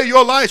take away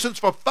your license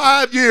for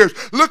 5 years,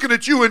 looking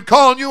at you and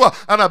calling you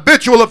an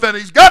habitual offender.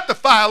 He's got the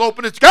file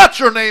open. It's got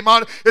your name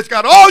on it. It's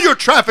got all your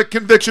traffic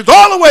convictions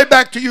all the way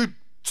back to you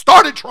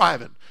started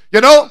driving,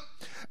 you know,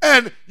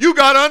 and you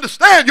got to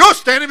understand you're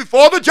standing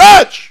before the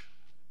judge.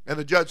 And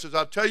the judge says,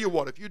 I'll tell you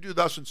what, if you do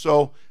thus and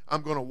so,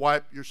 I'm going to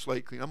wipe your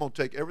slate clean. I'm going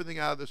to take everything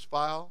out of this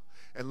file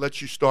and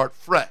let you start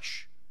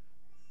fresh.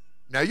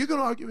 Now, you're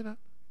going to argue with that?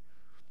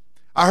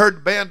 I heard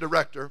the band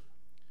director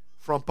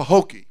from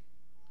Pahokee.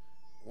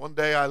 One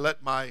day I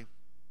let my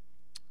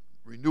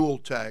renewal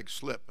tag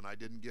slip and I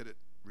didn't get it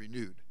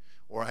renewed.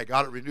 Or I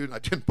got it renewed and I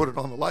didn't put it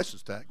on the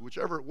license tag,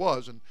 whichever it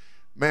was. And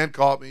man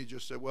called me and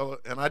just said, well,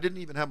 and I didn't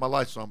even have my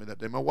license on me that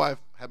day. My wife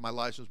had my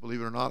license,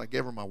 believe it or not. I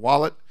gave her my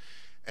wallet.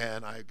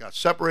 And I got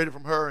separated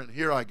from her, and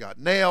here I got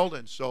nailed.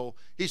 And so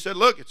he said,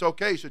 look, it's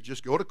okay. He said,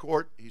 just go to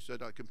court. He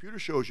said, a computer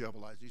shows you have a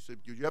license. He said,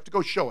 you have to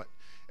go show it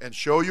and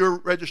show your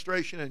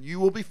registration, and you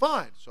will be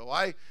fine. So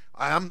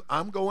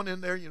I'm going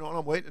in there, you know, and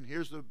I'm waiting. And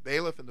here's the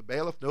bailiff, and the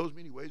bailiff knows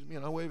me, and he waves at me,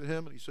 and I wave at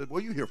him. And he said,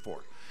 what are you here for?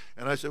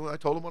 And I said, well, I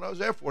told him what I was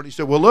there for. And he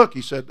said, well, look,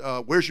 he said,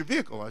 where's your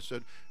vehicle? I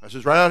said,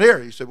 right out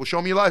here. He said, well,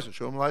 show me your license.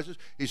 Show him your license.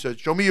 He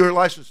said, show me your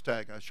license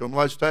tag. I showed him the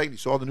license tag, and he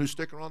saw the new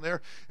sticker on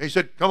there. And he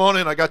said, come on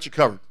in, I got you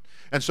covered.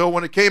 And so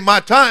when it came my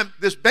time,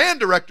 this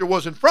band director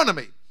was in front of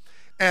me.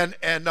 And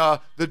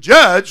the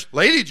judge,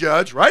 lady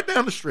judge, right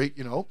down the street,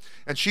 you know,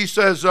 and she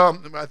says,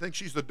 I think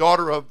she's the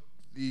daughter of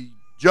the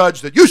judge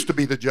that used to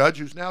be the judge,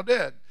 who's now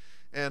dead.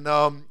 And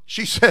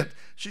she said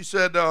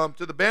to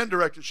the band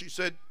director, she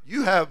said,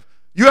 you have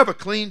a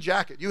clean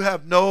jacket. You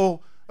have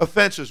no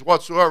offenses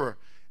whatsoever.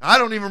 I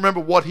don't even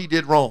remember what he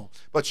did wrong.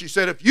 But she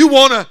said, if you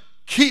want to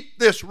keep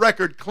this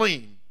record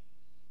clean,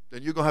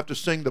 then you're going to have to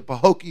sing the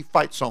Pahokee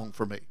fight song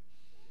for me.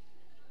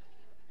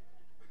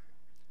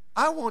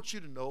 I want you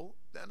to know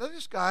that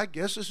this guy, I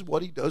guess this is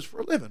what he does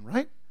for a living,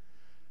 right?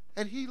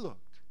 And he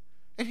looked,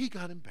 and he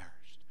got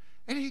embarrassed,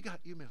 and he got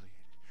humiliated,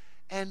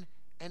 and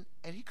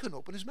he couldn't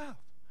open his mouth.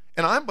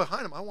 And I'm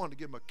behind him. I wanted to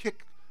give him a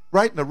kick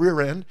right in the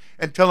rear end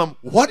and tell him,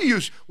 what are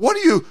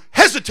you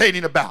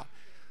hesitating about?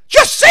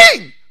 Just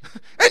sing!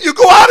 And you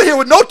go out of here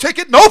with no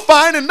ticket, no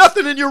fine, and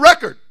nothing in your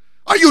record.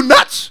 Are you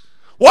nuts?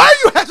 Why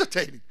are you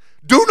hesitating?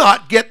 Do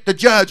not get the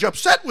judge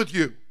upset with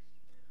you.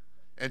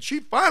 And she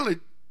finally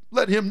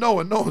let him know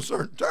in no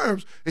certain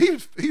terms he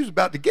was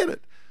about to get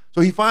it.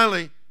 So he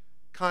finally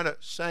kind of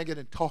sang it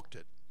and talked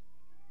it.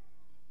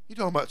 You're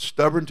talking about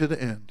stubborn to the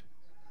end.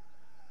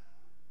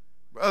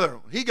 Brother,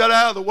 he got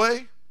out of the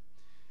way,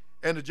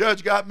 and the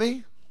judge got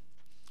me,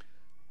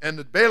 and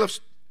the bailiff,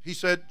 he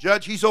said,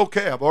 Judge, he's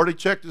okay. I've already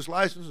checked his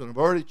license, and I've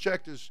already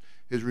checked his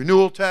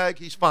renewal tag.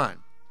 He's fine.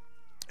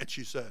 And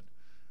she said,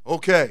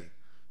 okay,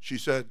 She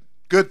said,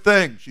 good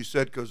thing. She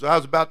said, because I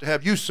was about to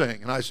have you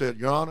sing. And I said,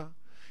 Your Honor,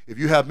 if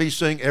you have me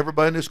sing,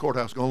 everybody in this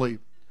courthouse is going to leave.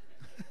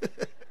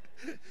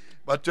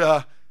 But,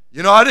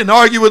 you know, I didn't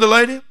argue with the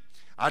lady.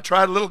 I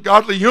tried a little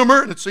godly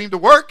humor, and it seemed to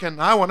work,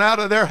 and I went out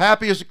of there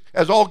happy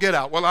as all get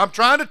out. Well, I'm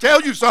trying to tell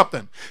you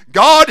something.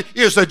 God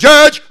is the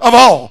judge of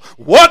all.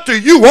 What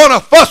do you want to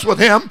fuss with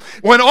him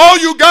when all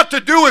you got to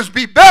do is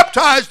be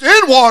baptized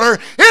in water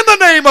in the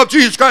name of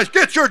Jesus Christ?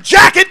 Get your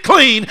jacket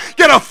clean,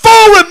 get a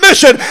full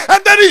remission,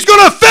 and then he's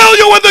going to fill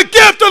you with the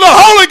gift of the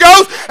Holy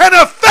Ghost and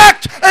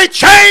effect a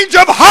change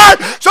of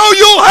heart so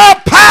you'll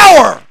have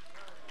power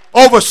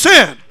over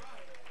sin.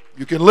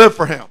 You can live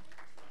for him.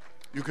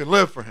 You can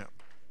live for him.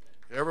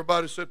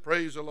 Everybody said,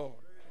 praise the Lord.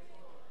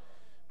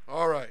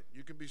 All right,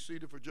 you can be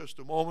seated for just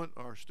a moment.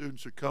 Our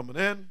students are coming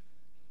in.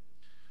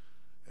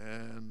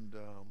 And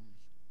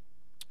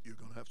you're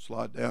going to have to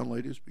slide down,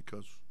 ladies,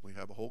 because we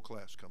have a whole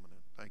class coming in.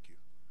 Thank you.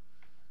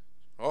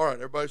 All right,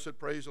 everybody said,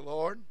 praise the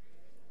Lord.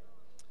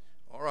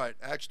 All right,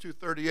 Acts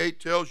 2:38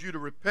 tells you to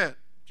repent.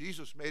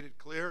 Jesus made it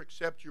clear,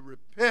 except you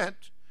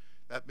repent,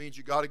 that means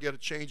you got to get a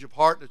change of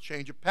heart and a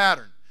change of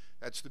pattern.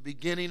 That's the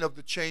beginning of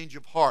the change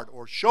of heart,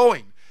 or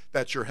showing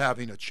that you're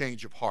having a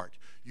change of heart.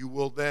 You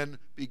will then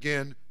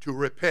begin to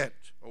repent,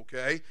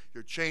 okay?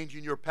 You're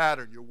changing your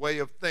pattern, your way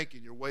of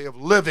thinking, your way of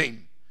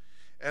living.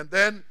 And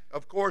then,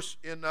 of course,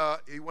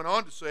 he went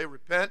on to say,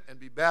 repent and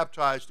be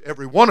baptized,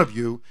 every one of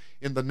you,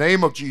 in the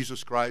name of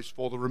Jesus Christ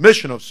for the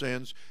remission of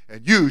sins,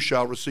 and you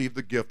shall receive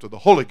the gift of the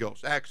Holy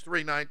Ghost. Acts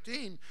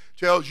 3:19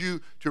 tells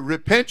you to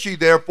repent ye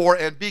therefore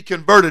and be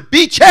converted.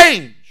 Be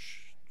changed.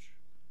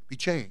 Be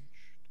changed.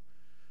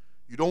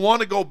 You don't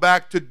want to go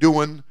back to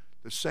doing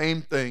the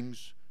same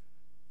things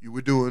you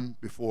were doing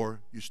before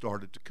you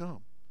started to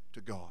come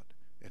to God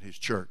and his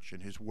church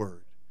and his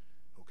word.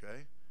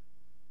 Okay?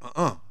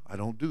 I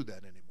don't do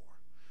that anymore.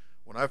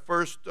 When I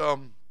first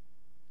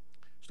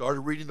started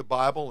reading the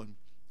Bible, and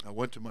I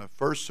went to my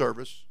first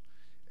service,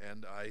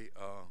 and I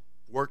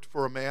worked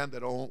for a man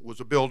that was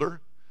a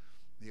builder.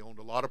 He owned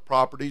a lot of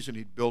properties, and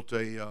he'd built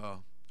a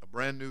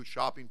brand new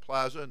shopping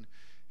plaza, and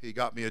he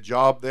got me a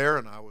job there,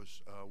 and I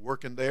was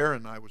working there,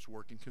 and I was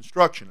working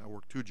construction. I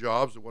worked 2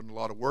 jobs. There wasn't a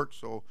lot of work,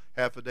 so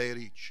half a day at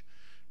each.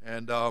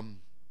 And matter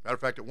of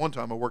fact, at one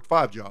time I worked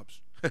 5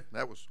 jobs.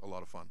 That was a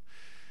lot of fun.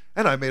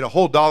 And I made a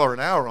whole $1 an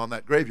hour on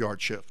that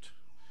graveyard shift.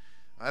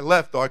 I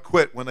left, though. I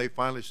quit when they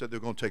finally said they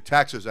were going to take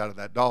taxes out of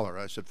that $1.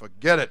 I said,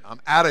 forget it. I'm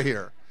out of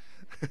here.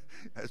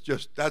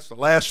 That's the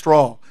last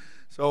straw.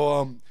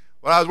 So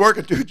when I was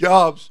working 2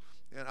 jobs,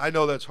 and I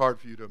know that's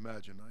hard for you to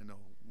imagine. I know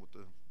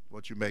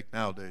what you make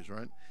nowadays,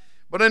 right?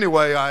 But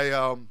anyway,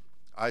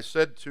 I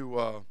said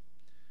to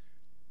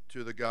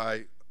the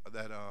guy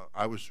that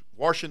I was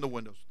washing the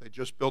windows. They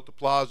just built the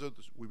plaza.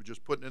 We were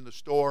just putting in the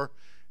store,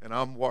 and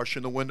I'm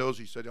washing the windows.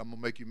 He said, I'm going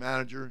to make you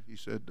manager. He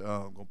said,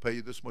 I'm going to pay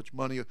you this much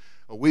money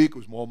a week. It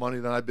was more money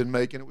than I'd been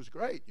making. It was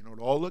great. You know, it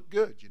all looked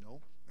good, you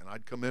know. And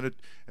I'd come in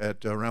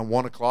at around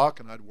 1 o'clock,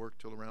 and I'd work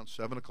till around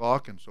 7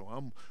 o'clock. And so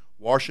I'm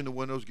washing the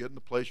windows, getting the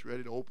place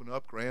ready to open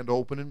up, grand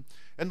opening.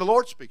 And the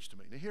Lord speaks to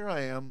me. Now, here I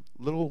am,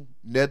 little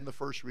Ned in the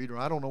first reader.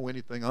 I don't know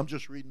anything. I'm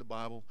just reading the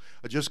Bible.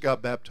 I just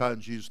got baptized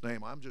in Jesus'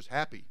 name. I'm just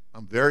happy.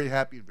 I'm very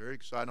happy and very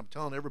excited. I'm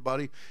telling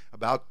everybody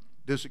about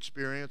this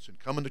experience and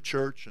coming to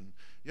church. And,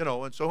 you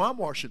know, and so I'm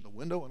washing the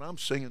window, and I'm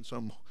singing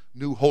some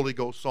new Holy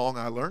Ghost song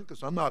I learned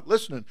because I'm not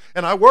listening.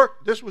 And I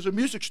worked. This was a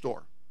music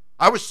store.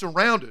 I was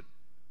surrounded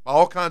by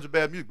all kinds of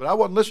bad music, but I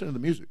wasn't listening to the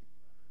music.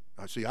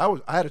 I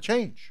had a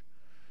change.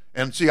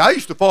 And see, I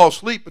used to fall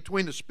asleep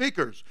between the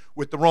speakers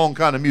with the wrong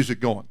kind of music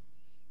going.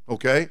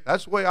 Okay?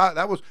 That's the way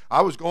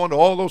I was going to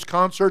all those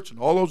concerts and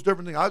all those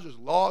different things. I was just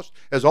lost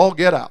as all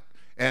get out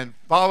and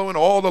following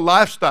all the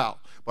lifestyle.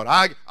 But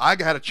I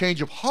had a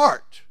change of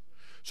heart.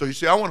 So you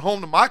see, I went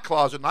home to my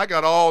closet, and I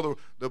got all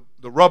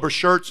the rubber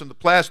shirts and the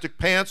plastic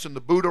pants and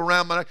the boot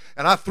around my neck,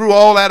 and I threw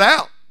all that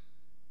out.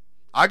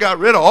 I got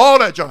rid of all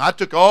that junk. I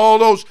took all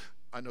those.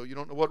 I know you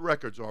don't know what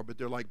records are, but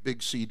they're like big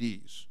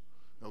CDs.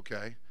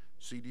 Okay?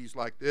 CDs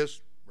like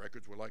this,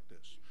 records were like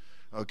this,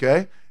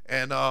 okay?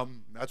 And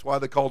that's why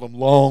they called them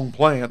long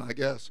playing, I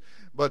guess.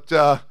 But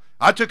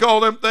I took all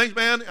them things,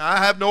 man. I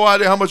have no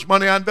idea how much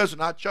money I invested.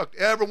 I chucked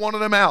every one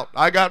of them out.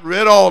 I got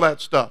rid of all that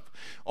stuff.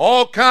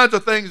 All kinds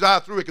of things I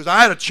threw it because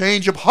I had a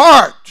change of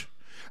heart.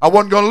 I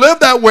wasn't going to live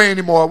that way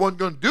anymore. I wasn't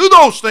going to do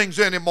those things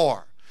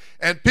anymore.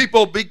 And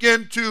people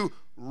begin to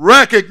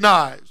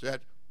recognize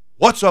that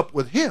what's up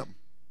with him.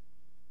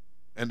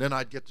 And then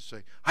I'd get to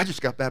say, I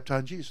just got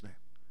baptized in Jesus' name,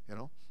 you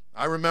know.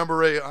 I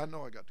remember I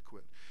know I got to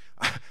quit.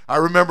 I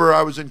remember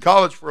I was in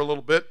college for a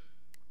little bit,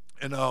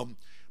 and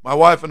my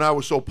wife and I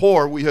were so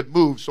poor, we had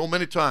moved so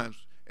many times.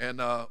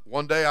 And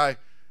one day I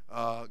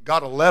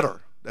got a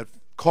letter that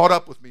caught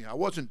up with me. I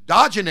wasn't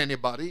dodging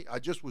anybody. I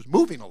just was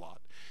moving a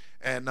lot.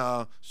 And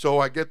so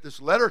I get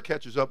this letter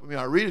catches up with me.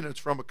 I read it, and it's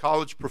from a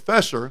college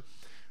professor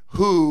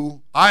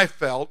who I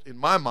felt, in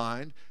my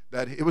mind,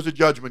 that it was a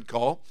judgment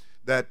call,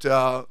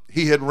 that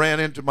he had ran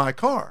into my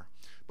car.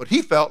 But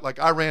he felt like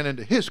I ran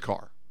into his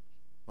car.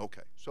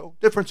 Okay, so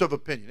difference of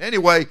opinion.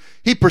 Anyway,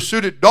 he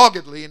pursued it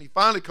doggedly, and he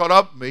finally caught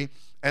up with me.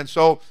 And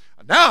so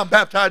now I'm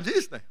baptized in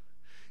Jesus' name.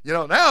 You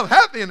know, now I'm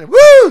happy, and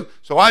woo!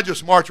 So I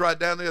just marched right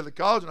down there to the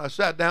college, and I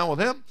sat down with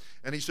him,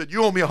 and he said,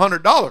 you owe me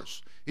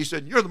 $100. He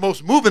said, you're the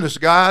most movingest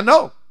guy I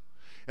know.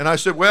 And I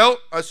said, well,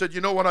 you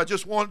know what, I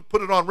just wanted to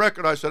put it on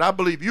record. I said, I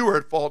believe you were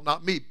at fault,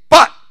 not me.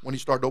 But, when he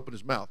started to open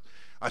his mouth,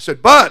 I said,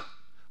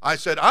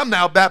 I'm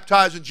now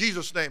baptized in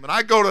Jesus' name. And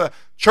I go to the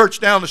church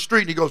down the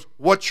street, and he goes,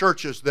 what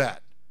church is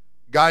that?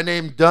 Guy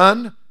named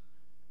Dunn?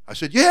 I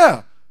said,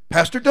 yeah,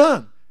 Pastor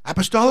Dunn,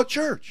 Apostolic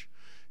Church.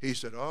 He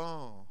said,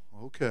 oh,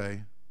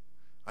 okay.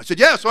 I said,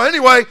 yeah, so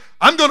anyway,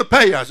 I'm going to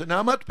pay you. I said, now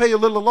I'm going to pay you a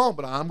little alone,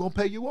 but I'm going to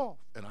pay you off.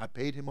 And I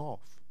paid him off.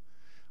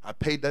 I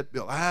paid that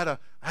bill. I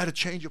had a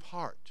change of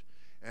heart.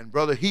 And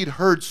brother, he'd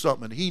heard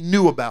something. He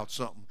knew about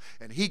something.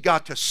 And he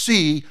got to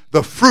see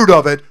the fruit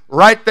of it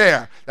right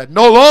there. That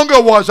no longer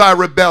was I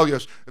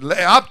rebellious.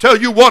 I'll tell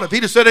you what, if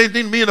he'd have said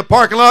anything to me in the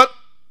parking lot,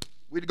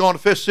 we'd have gone to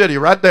Fish City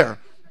right there.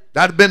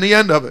 That'd have been the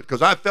end of it,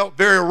 because I felt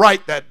very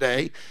right that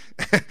day.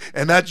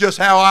 And that's just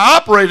how I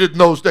operated in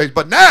those days.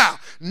 But now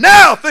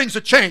things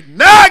have changed.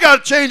 Now I got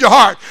to change your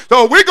heart.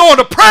 So we're going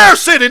to Prayer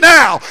City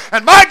now.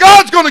 And my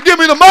God's going to give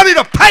me the money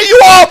to pay you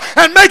off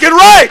and make it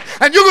right.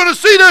 And you're going to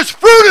see this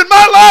fruit in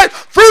my life.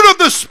 Fruit of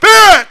the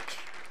Spirit.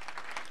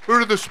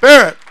 Fruit of the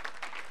Spirit.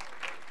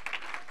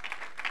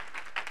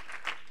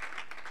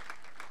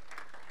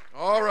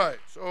 All right.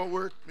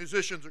 So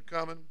musicians are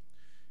coming.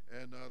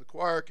 And the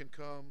choir can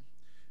come.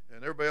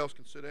 And everybody else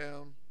can sit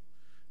down.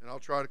 And I'll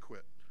try to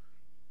quit.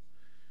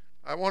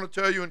 I want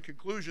to tell you in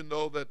conclusion,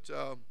 though,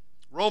 that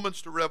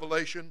Romans to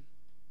Revelation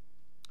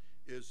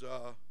is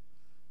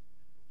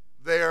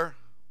there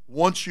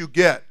once you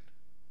get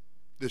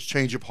this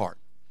change of heart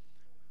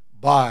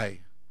by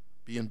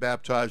being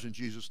baptized in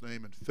Jesus'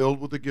 name and filled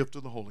with the gift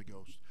of the Holy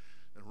Ghost.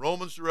 And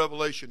Romans to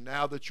Revelation,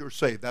 now that you're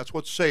saved, that's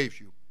what saves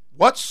you.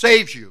 What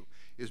saves you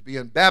is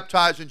being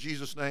baptized in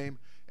Jesus' name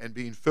and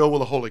being filled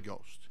with the Holy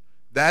Ghost.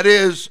 That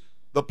is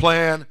the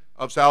plan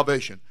of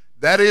salvation.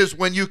 That is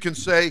when you can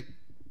say,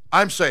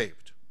 I'm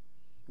saved.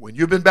 When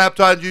you've been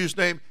baptized in Jesus'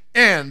 name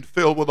and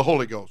filled with the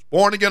Holy Ghost.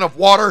 Born again of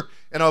water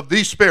and of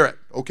the Spirit.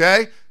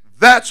 Okay?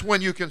 That's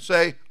when you can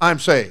say, I'm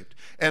saved.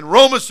 And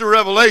Romans to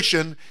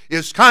Revelation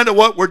is kind of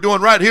what we're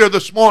doing right here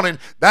this morning.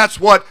 That's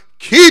what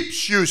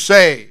keeps you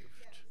saved.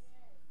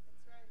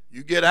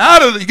 You get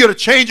a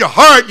change of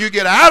heart. You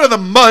get out of the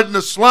mud and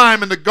the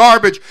slime and the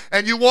garbage,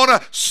 and you want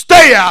to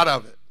stay out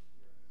of it.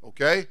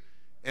 Okay?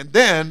 And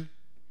then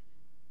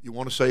you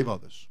want to save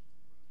others.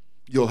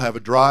 You'll have a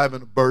drive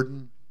and a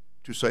burden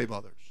to save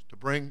others, to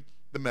bring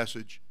the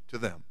message to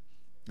them.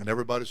 And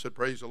everybody said,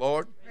 praise the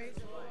Lord. Praise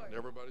the Lord. And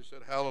everybody said,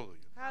 hallelujah.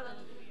 Hallelujah.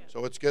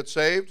 So it's get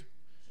saved,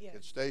 Yes.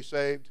 it's stay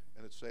saved,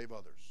 and it's save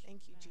others.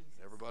 Thank you, Jesus.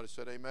 Everybody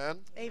said amen.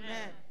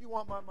 Amen. You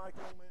want my mic,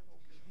 old man?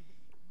 Okay.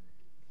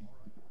 All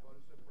right. Everybody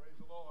said, praise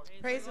the Lord.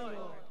 Praise the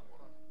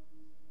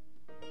Lord.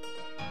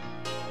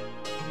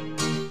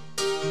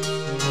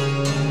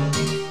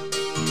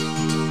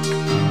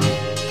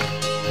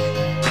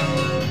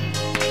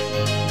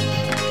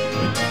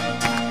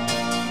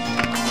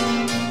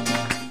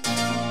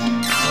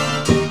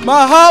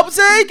 My heart was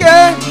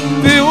aching,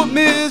 filled with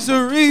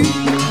misery,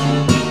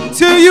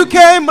 till you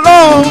came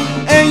along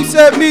and you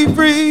set me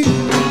free.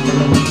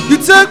 You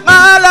took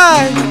my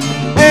life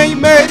and you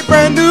made it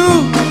brand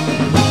new.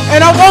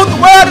 And I want the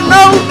world to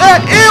know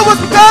that it was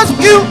because of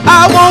you.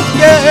 I won't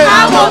forget.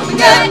 I won't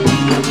forget.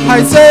 How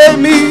you saved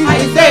me. How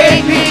you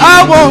saved me.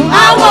 I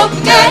won't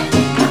forget.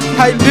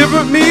 how you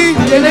delivered me.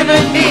 How you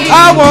delivered me.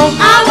 I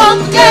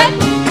won't forget.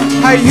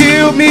 how you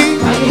healed me.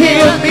 How you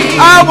healed me.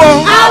 I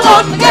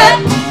won't forget.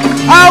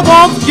 I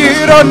won't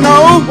forget or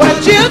know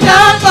What you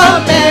done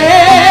for me.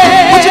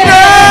 what you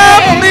done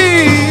for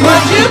me.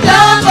 What you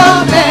done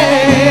for me.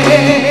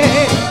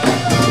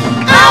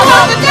 I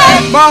won't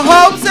forget. My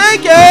heart was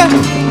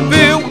aching,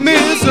 filled with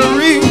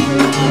misery,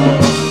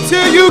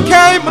 till you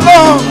came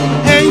along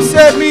and you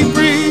set me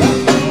free.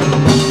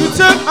 You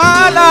took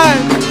my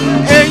life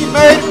and you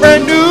made it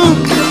brand new.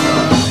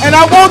 And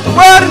I want the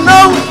world to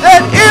know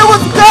that it was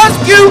because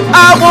of you.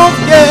 I won't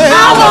forget.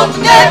 I won't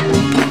forget.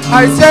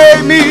 How you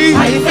saved me.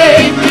 How you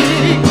saved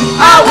me.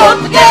 I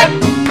won't forget.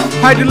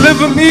 How you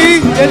delivered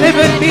me.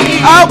 Delivered me.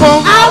 I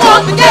won't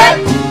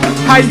forget.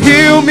 how you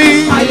healed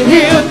me. How you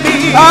healed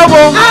me. I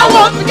won't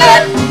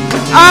forget.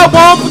 I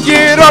won't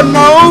forget or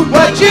know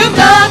What you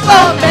done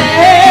for me.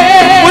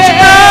 what you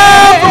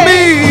done for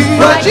me.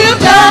 What you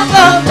done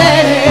for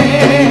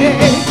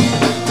me.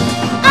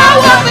 I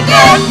won't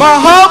forget. My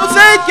heart was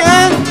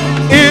aching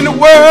in the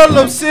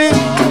world of sin.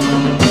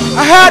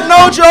 I had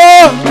no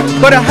joy,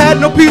 but I had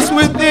no peace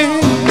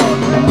within,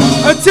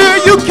 until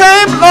you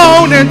came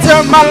along and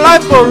turned my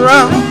life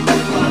around.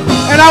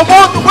 And I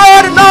want the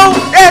world to know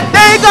that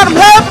they got them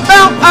half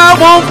about. I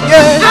won't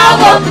forget I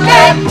won't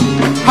forget.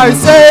 how you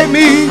saved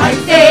me. How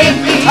you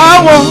saved me. I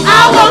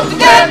won't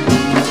forget.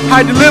 how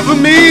you delivered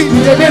me.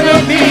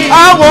 Delivered me.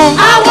 I won't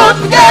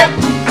forget.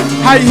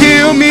 how you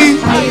healed me.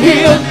 How you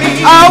healed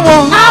me. I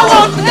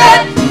won't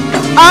forget.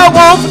 I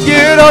won't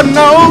forget or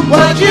know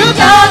what you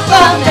done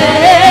for me.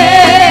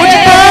 what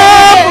you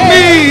done for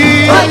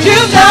me. What you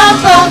done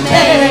for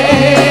me.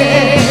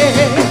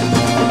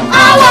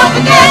 I won't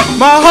forget.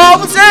 My heart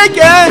was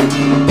aching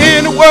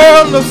in a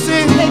world of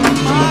sin.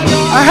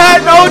 I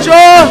had no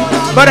joy,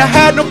 but I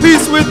had no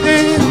peace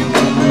within.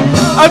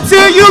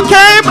 Until you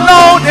came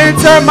along and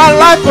turned my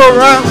life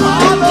around.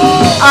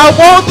 I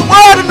want the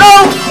world to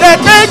know that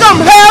things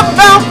I'm having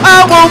found.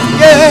 I won't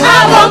forget.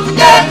 I won't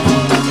forget.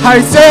 How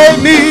you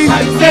saved me.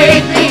 How you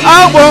saved me.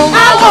 I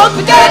won't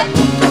forget.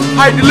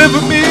 How you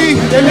delivered me.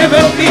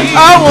 Delivered me.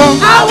 I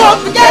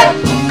won't forget.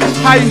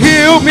 How you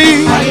healed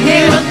me. How you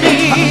healed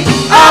me.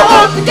 I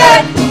won't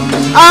forget.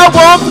 I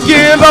won't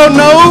forget, oh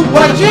no.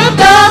 What you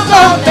done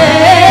for me.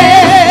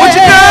 What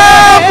you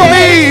done for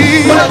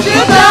me. What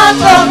you done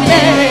for me.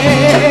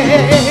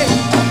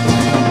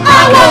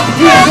 I won't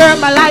forget. You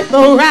turned my life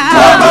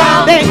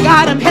around. Thank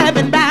God I'm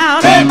heaven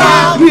bound.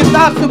 You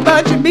thought so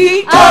much of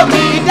me.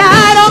 You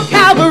died on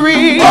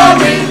Calvary.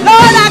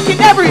 Lord, I can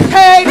never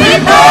repay.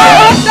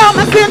 Washed all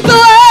my sins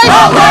away.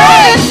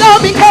 It's all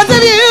because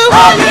of you.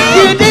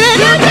 You did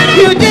it.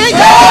 You did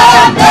it.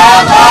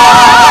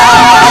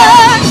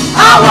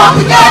 I won't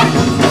forget.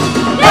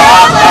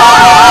 Never.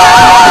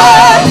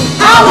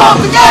 I won't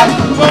forget.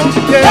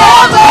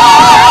 Never.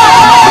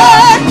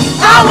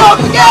 I won't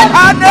forget.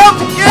 I never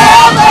forget.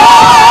 Never.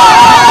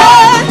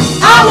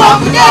 I won't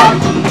forget.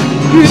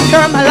 You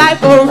turned my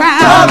life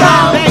around.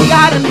 Thank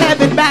God I'm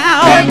heaven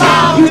bound.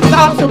 You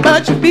thought so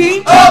much of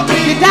me.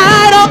 You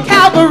died on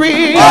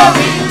Calvary.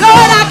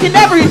 Lord, I can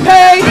never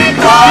repay. You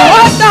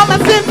washed all my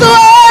sins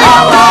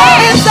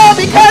away. It's all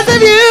because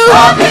of you.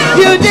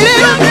 You did it.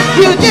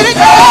 You did it.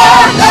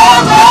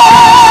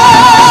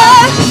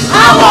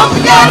 I won't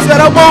forget. I said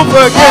I won't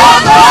forget.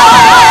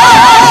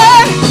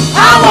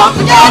 I won't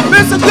forget. You've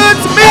been so good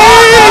to me.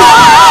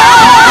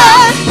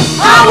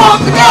 I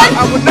won't forget.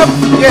 I will never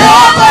forget.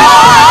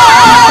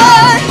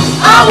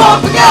 I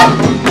won't forget.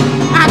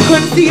 I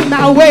couldn't see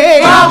my way.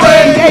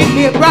 You gave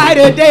me a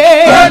brighter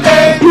day.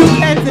 You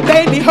cleansed and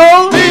made me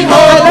whole. I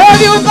love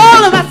you with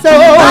all of my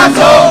soul.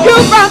 You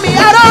brought me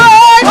out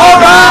alright.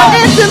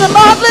 Into the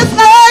marvelous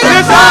light.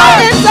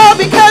 It's all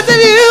because of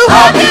you.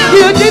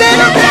 You did it.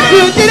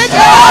 You did it.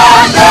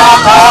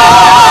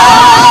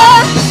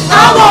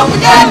 I won't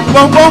forget.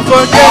 Won't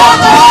forget.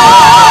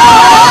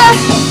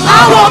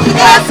 I won't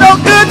forget. So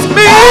good to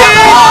me.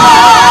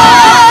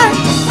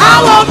 I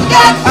won't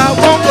forget. I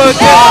won't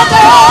forget.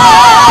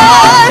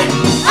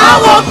 I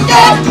won't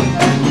forget.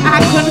 I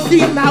couldn't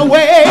see my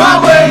way.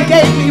 You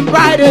gave me a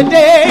brighter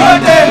day.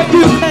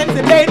 You cleansed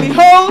and made me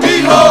whole.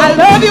 I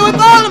love you with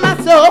all of my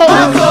soul.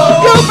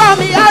 You brought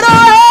me out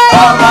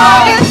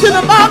alright. Into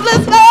the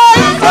marvelous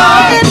light.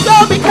 It's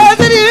all because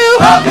of you.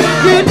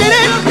 You did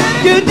it.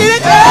 You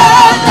did it.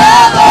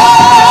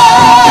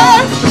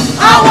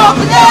 I won't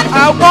forget.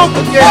 I won't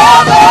forget.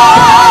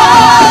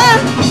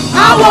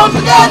 I won't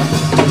forget.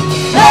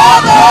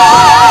 Never.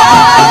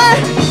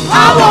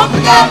 I won't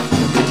forget.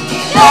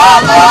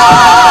 Never.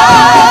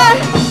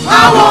 I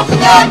won't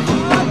forget.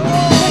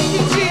 Thank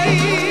you,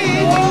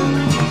 Jesus.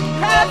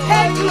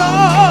 Thank you,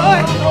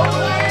 Lord.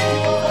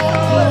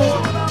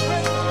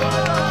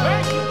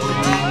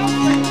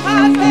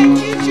 Thank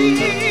you,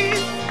 Jesus.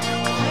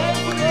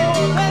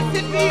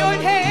 Blessed be your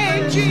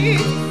name,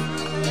 Jesus.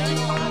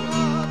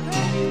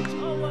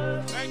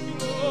 Thank you,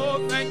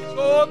 Lord. Thank you,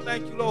 Lord.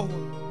 Thank you, Lord.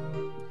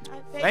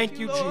 Thank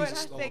you,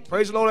 Jesus, Lord.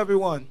 Praise the Lord,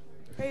 everyone.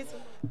 Praise the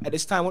Lord. At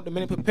this time, with the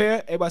minute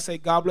prepare, everybody say,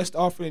 God bless the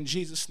offering in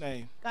Jesus'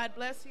 name. God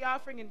bless the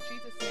offering in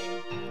Jesus'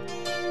 name.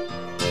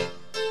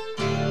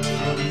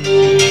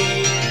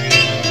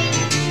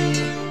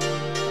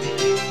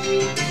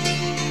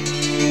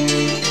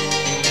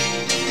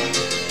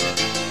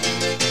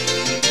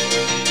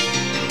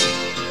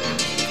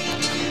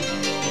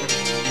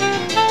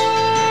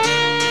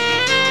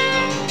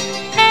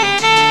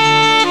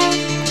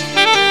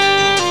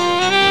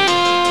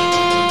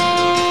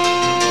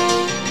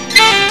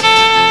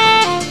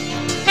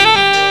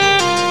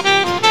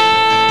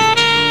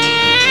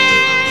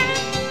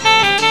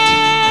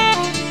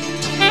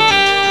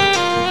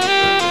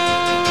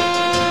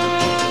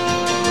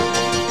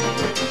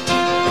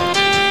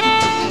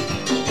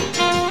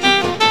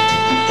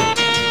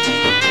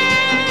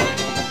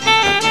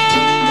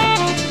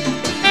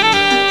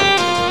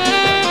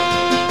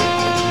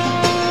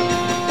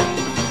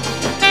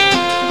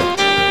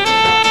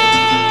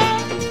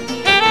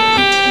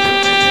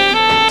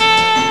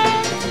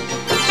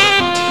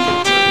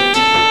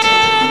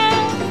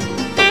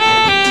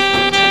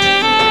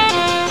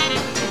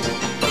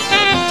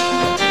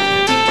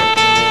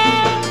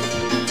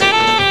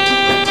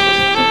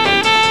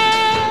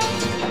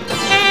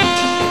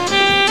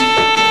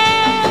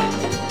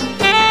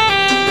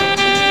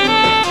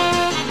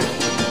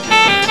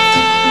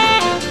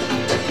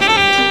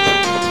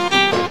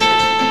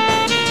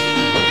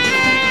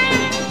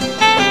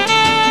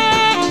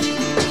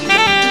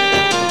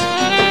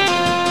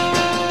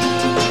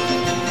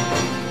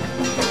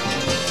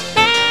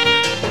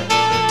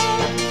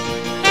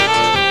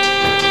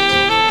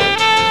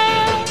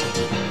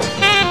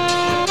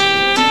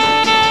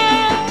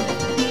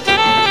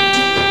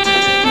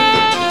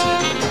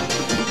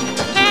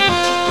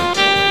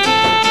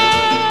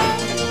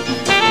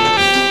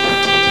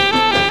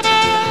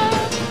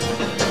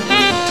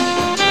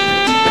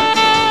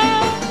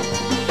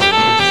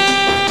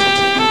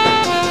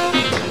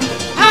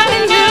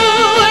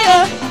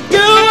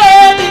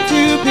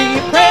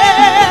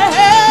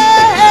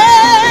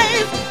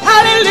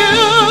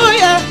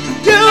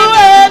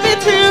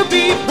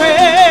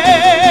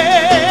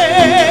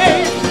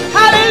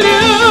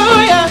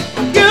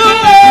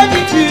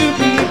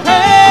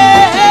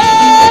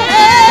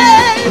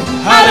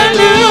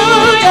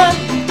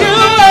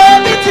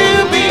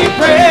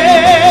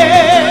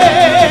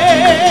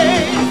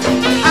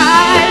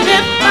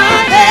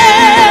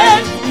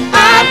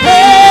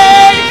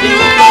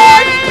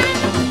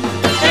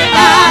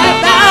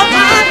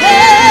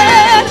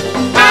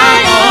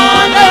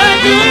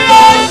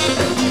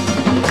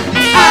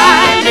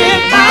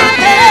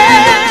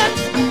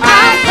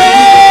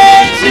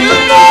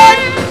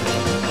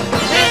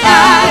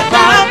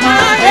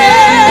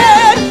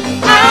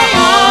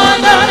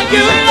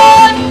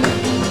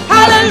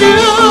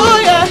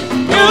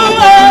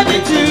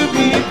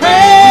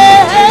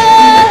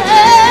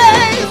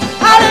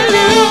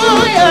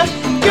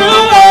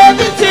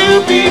 to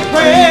be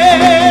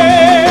praised.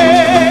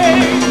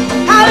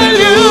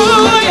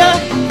 Hallelujah,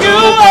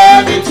 you're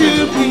worthy to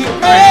be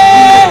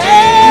praised.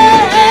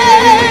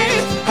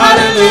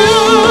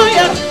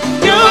 Hallelujah,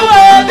 you're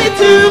worthy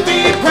to be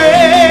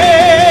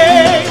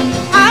praised.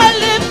 I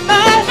lift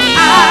my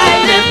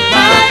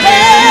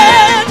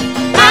hand,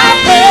 I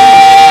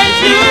praise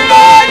you,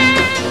 Lord,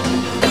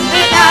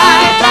 and I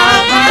bow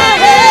my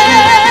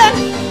head,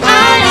 I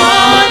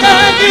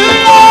honor you,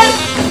 Lord.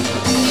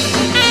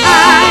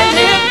 I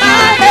lift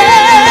my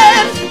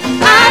hands,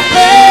 I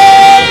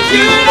praise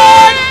you,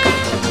 Lord,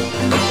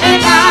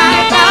 and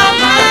I bow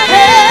my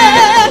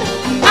head,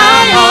 I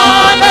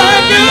honor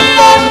you,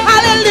 Lord.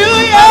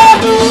 Hallelujah,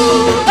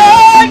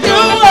 Lord,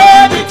 you're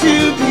worthy to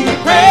be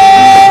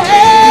praised.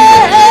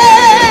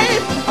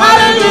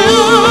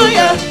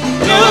 Hallelujah,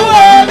 you're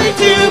worthy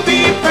to be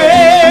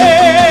praised.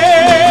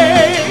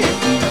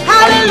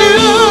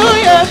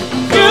 Hallelujah,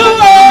 you're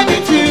worthy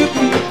to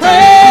be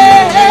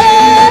praised.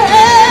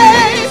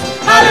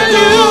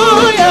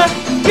 Hallelujah,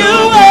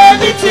 you're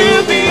worthy to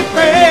be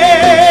praised.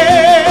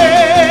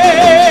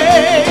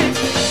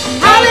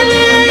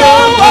 Hallelujah,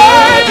 you're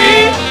worthy.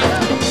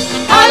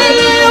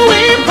 Hallelujah, we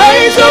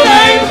praise your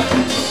name.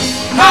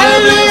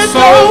 Hallelujah,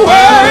 so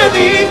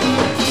worthy.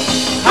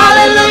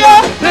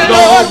 Hallelujah,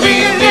 Lord, we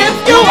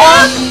lift you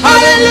up.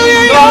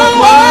 Hallelujah, you're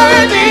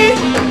worthy.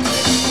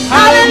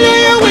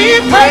 Hallelujah, we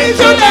praise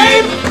your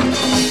name.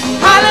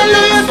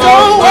 Hallelujah,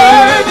 so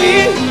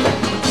worthy.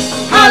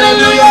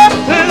 Hallelujah,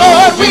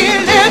 Lord, we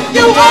lift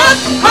you up.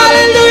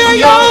 Hallelujah,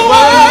 you're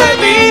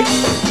worthy.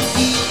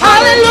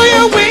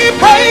 Hallelujah, we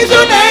praise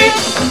your name.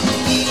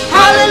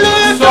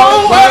 Hallelujah, so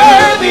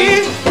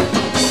worthy.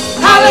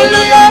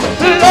 Hallelujah,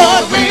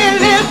 Lord, we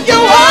lift you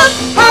up.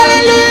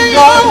 Hallelujah,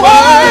 you're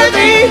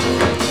worthy.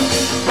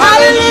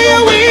 Hallelujah,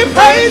 we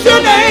praise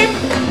your name.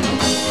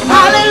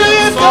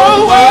 Hallelujah,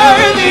 so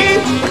worthy.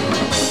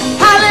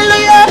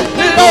 Hallelujah,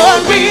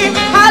 Lord,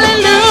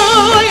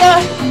 hallelujah,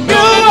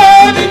 you're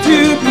worthy to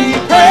be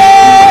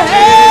praised.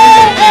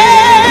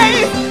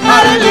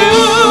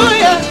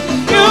 Hallelujah,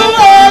 you're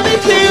worthy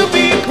to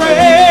be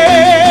praised.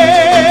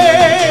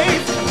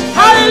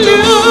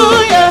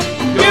 Hallelujah,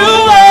 you're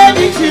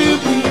worthy to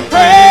be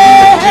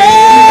praised.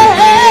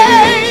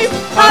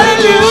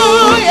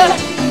 Hallelujah,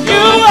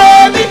 you're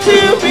worthy to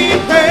be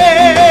praised.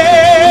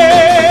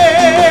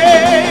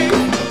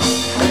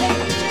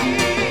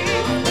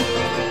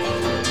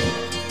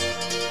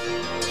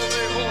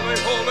 Holy,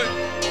 holy.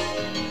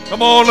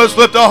 Come on, let's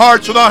lift our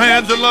hearts and our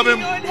hands and love him.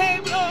 Your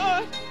name,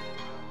 Lord.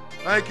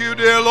 Thank you,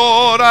 dear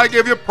Lord. I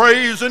give you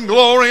praise and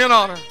glory and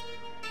honor.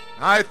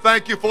 I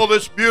thank you for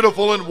this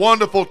beautiful and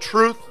wonderful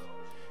truth,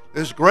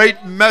 this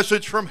great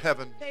message from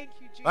heaven. Thank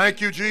you, Jesus.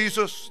 Thank you,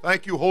 Jesus.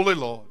 Thank you, Holy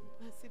Lord.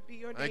 Blessed be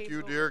your Thank name,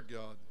 you, Lord. dear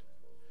God.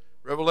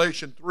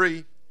 Revelation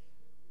 3.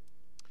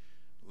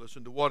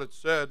 Listen to what it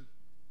said.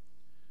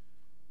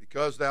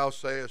 Because thou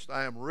sayest,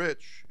 I am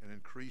rich and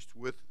increased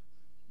with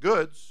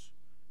goods,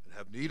 and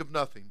have need of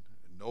nothing,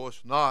 and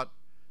knowest not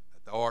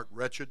that thou art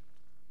wretched,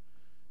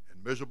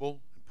 and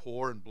miserable, and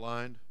poor, and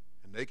blind,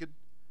 and naked.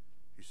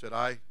 He said,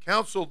 I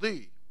counsel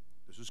thee,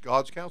 this is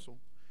God's counsel,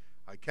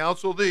 I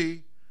counsel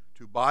thee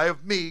to buy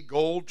of me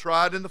gold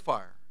tried in the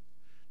fire,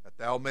 that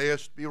thou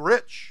mayest be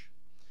rich,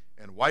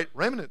 and white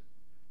raiment,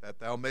 that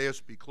thou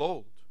mayest be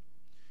clothed,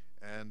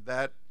 and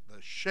that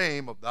the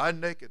shame of thy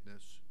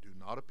nakedness do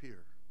not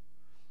appear,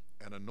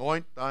 and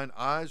anoint thine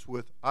eyes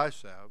with eye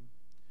salve,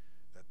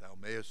 that thou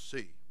mayest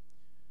see.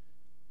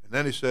 And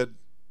then he said,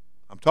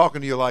 I'm talking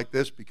to you like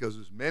this because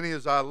as many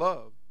as I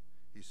love,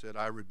 he said,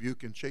 I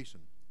rebuke and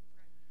chasten.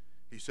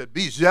 He said,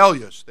 be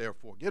zealous,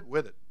 therefore, get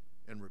with it,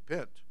 and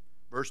repent.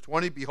 Verse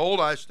 20, behold,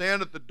 I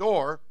stand at the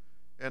door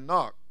and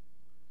knock.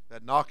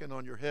 That knocking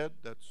on your head,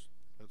 that's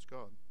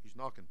God. He's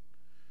knocking.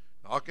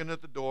 Knocking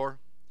at the door.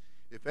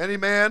 If any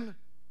man,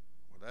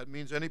 well, that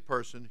means any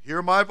person,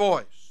 hear my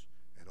voice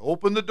and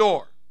open the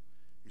door,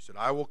 he said,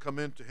 I will come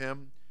into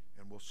him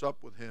and will sup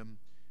with him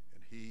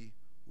and he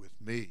with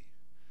me.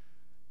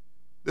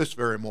 This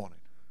very morning,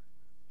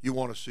 you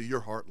want to see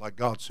your heart like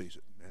God sees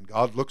it. And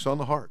God looks on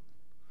the heart.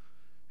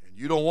 And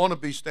you don't want to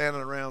be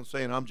standing around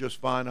saying, I'm just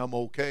fine, I'm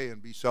okay,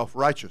 and be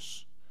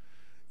self-righteous.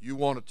 You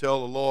want to tell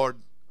the Lord,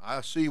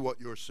 I see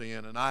what you're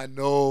seeing, and I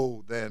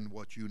know then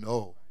what you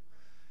know.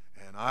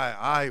 And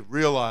I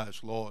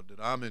realize, Lord,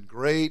 that I'm in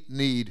great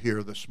need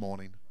here this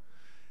morning.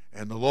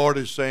 And the Lord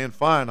is saying,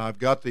 fine, I've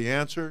got the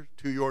answer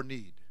to your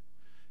need.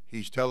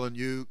 He's telling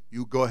you,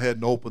 you go ahead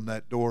and open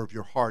that door of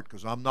your heart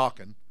because I'm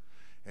knocking.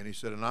 And he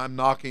said, and I'm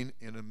knocking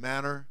in a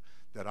manner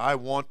that I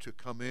want to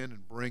come in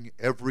and bring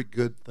every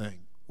good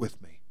thing with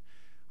me.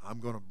 I'm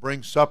going to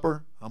bring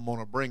supper. I'm going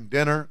to bring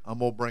dinner. I'm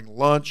going to bring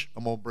lunch.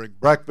 I'm going to bring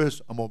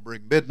breakfast. I'm going to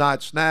bring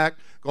midnight snack.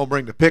 Going to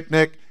bring the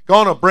picnic.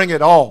 Going to bring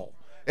it all.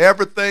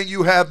 Everything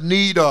you have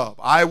need of,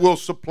 I will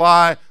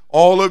supply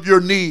all of your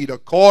need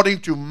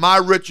according to my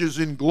riches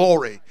in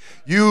glory.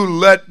 You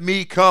let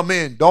me come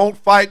in. Don't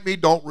fight me.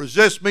 Don't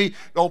resist me.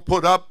 Don't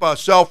put up a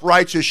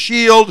self-righteous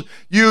shield.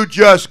 You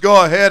just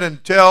go ahead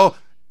and tell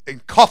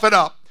and cough it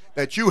up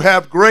that you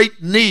have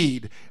great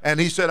need, And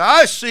he said,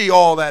 I see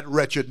all that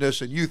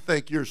wretchedness and you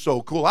think you're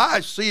so cool. I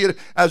see it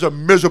as a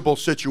miserable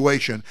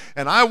situation.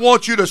 And I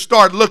want you to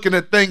start looking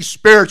at things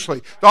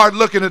spiritually. Start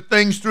looking at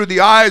things through the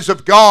eyes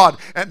of God.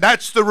 And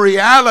that's the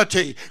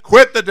reality.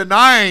 Quit the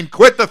denying.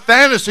 Quit the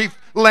fantasy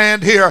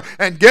land here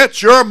and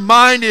get your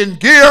mind in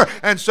gear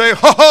and say,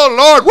 oh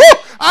Lord, woo,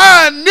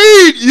 I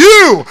need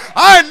you.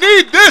 I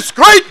need this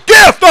great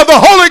gift of the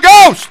Holy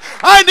Ghost.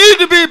 I need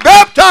to be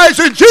baptized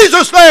in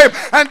Jesus' name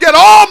and get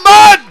all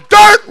my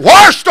dirt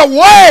washed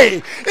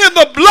away in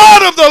the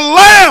blood of the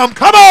Lamb.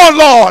 Come on,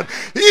 Lord.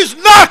 He's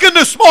knocking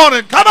this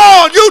morning. Come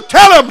on, you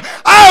tell him,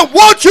 I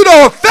want you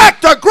to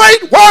effect a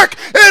great work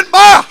in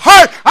my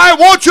heart. I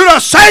want you to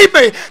save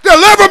me,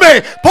 deliver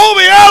me, pull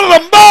me out of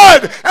the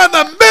mud and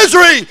the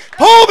misery.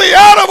 Pull me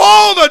out of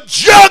all the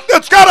junk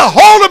that's got a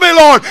hold of me,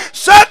 Lord.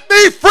 Set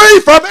me free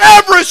from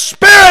every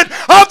spirit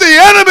of the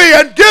enemy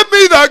and give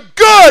me the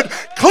good,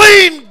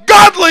 clean,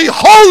 godly,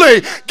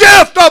 holy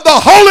gift of the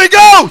Holy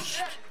Ghost.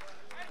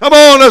 Come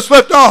on, let's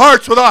lift our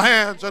hearts with our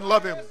hands and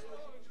love him.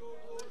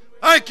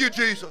 Thank you,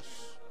 Jesus.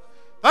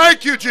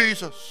 Thank you,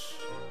 Jesus.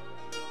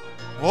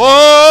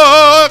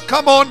 Oh,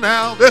 come on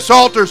now. This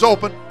altar's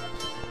open.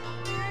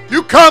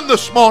 You come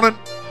this morning.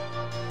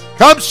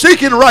 Come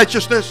seeking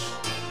righteousness.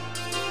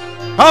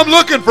 Come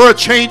looking for a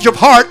change of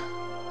heart.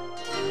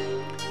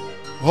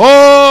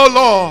 Oh,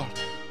 Lord.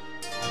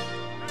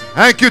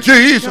 Thank you,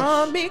 Jesus.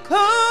 Come be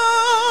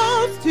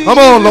close to Come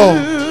on,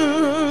 Lord.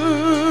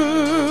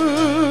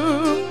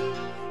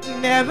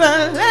 Never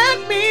let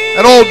me.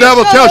 That old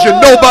devil tells you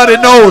nobody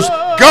knows.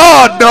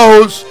 God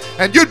knows.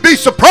 And you'd be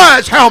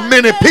surprised how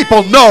many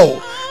people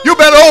know. You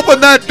better open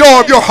that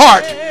door of your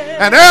heart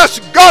and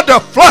ask God to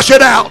flush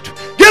it out.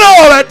 Get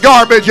all that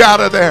garbage out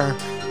of there.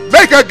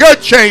 Make a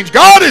good change.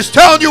 God is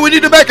telling you we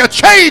need to make a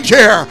change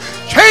here.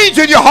 Change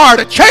in your heart.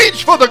 A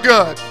change for the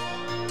good.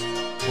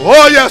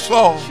 Oh, yes,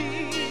 Lord.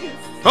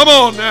 Come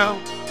on now.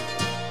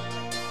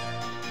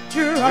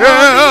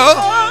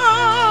 Yeah.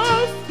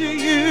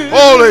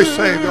 Holy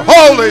Savior.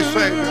 Holy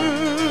Savior.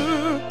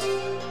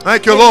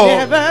 Thank you, Lord.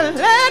 Never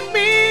let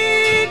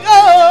me go.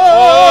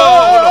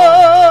 Oh,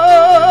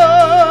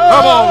 Lord.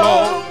 Come on,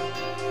 Lord.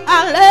 I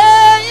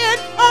lay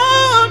it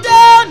all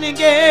down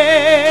again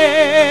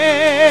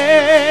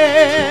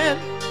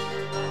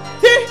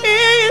to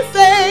hear you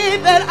say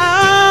that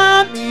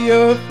I'm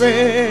your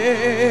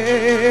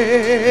friend.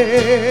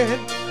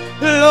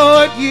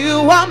 Lord,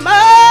 you are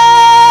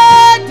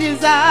my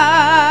desire,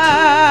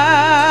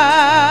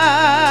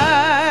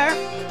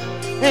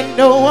 and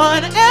no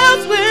one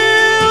else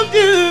will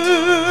do.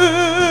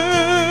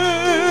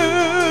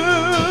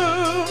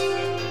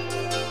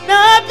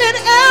 Nothing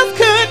else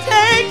could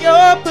take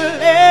your place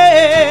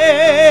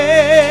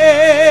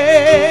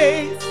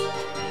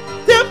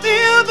to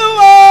feel the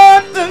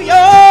warmth of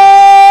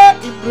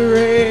your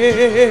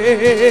embrace.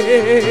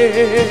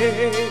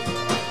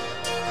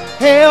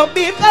 Help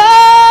me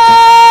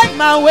find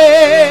my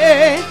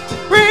way.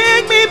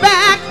 Bring me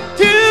back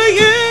to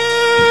you.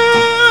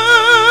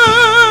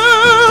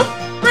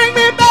 Bring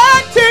me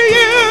back to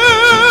you.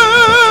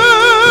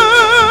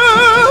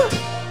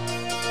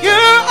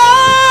 You're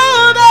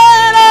all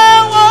that I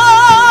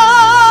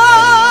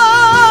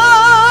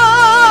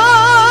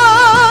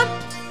want.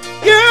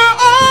 You're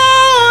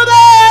all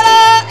that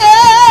I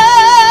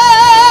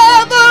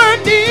ever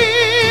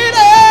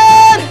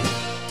needed.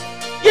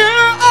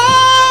 You're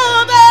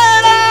all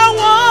that I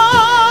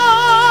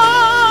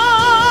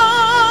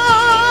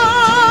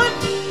want.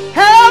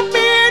 Help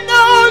me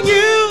know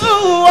you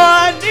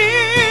are near.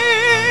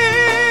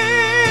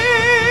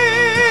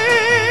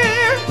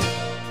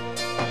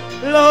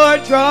 Lord,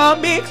 draw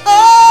me close.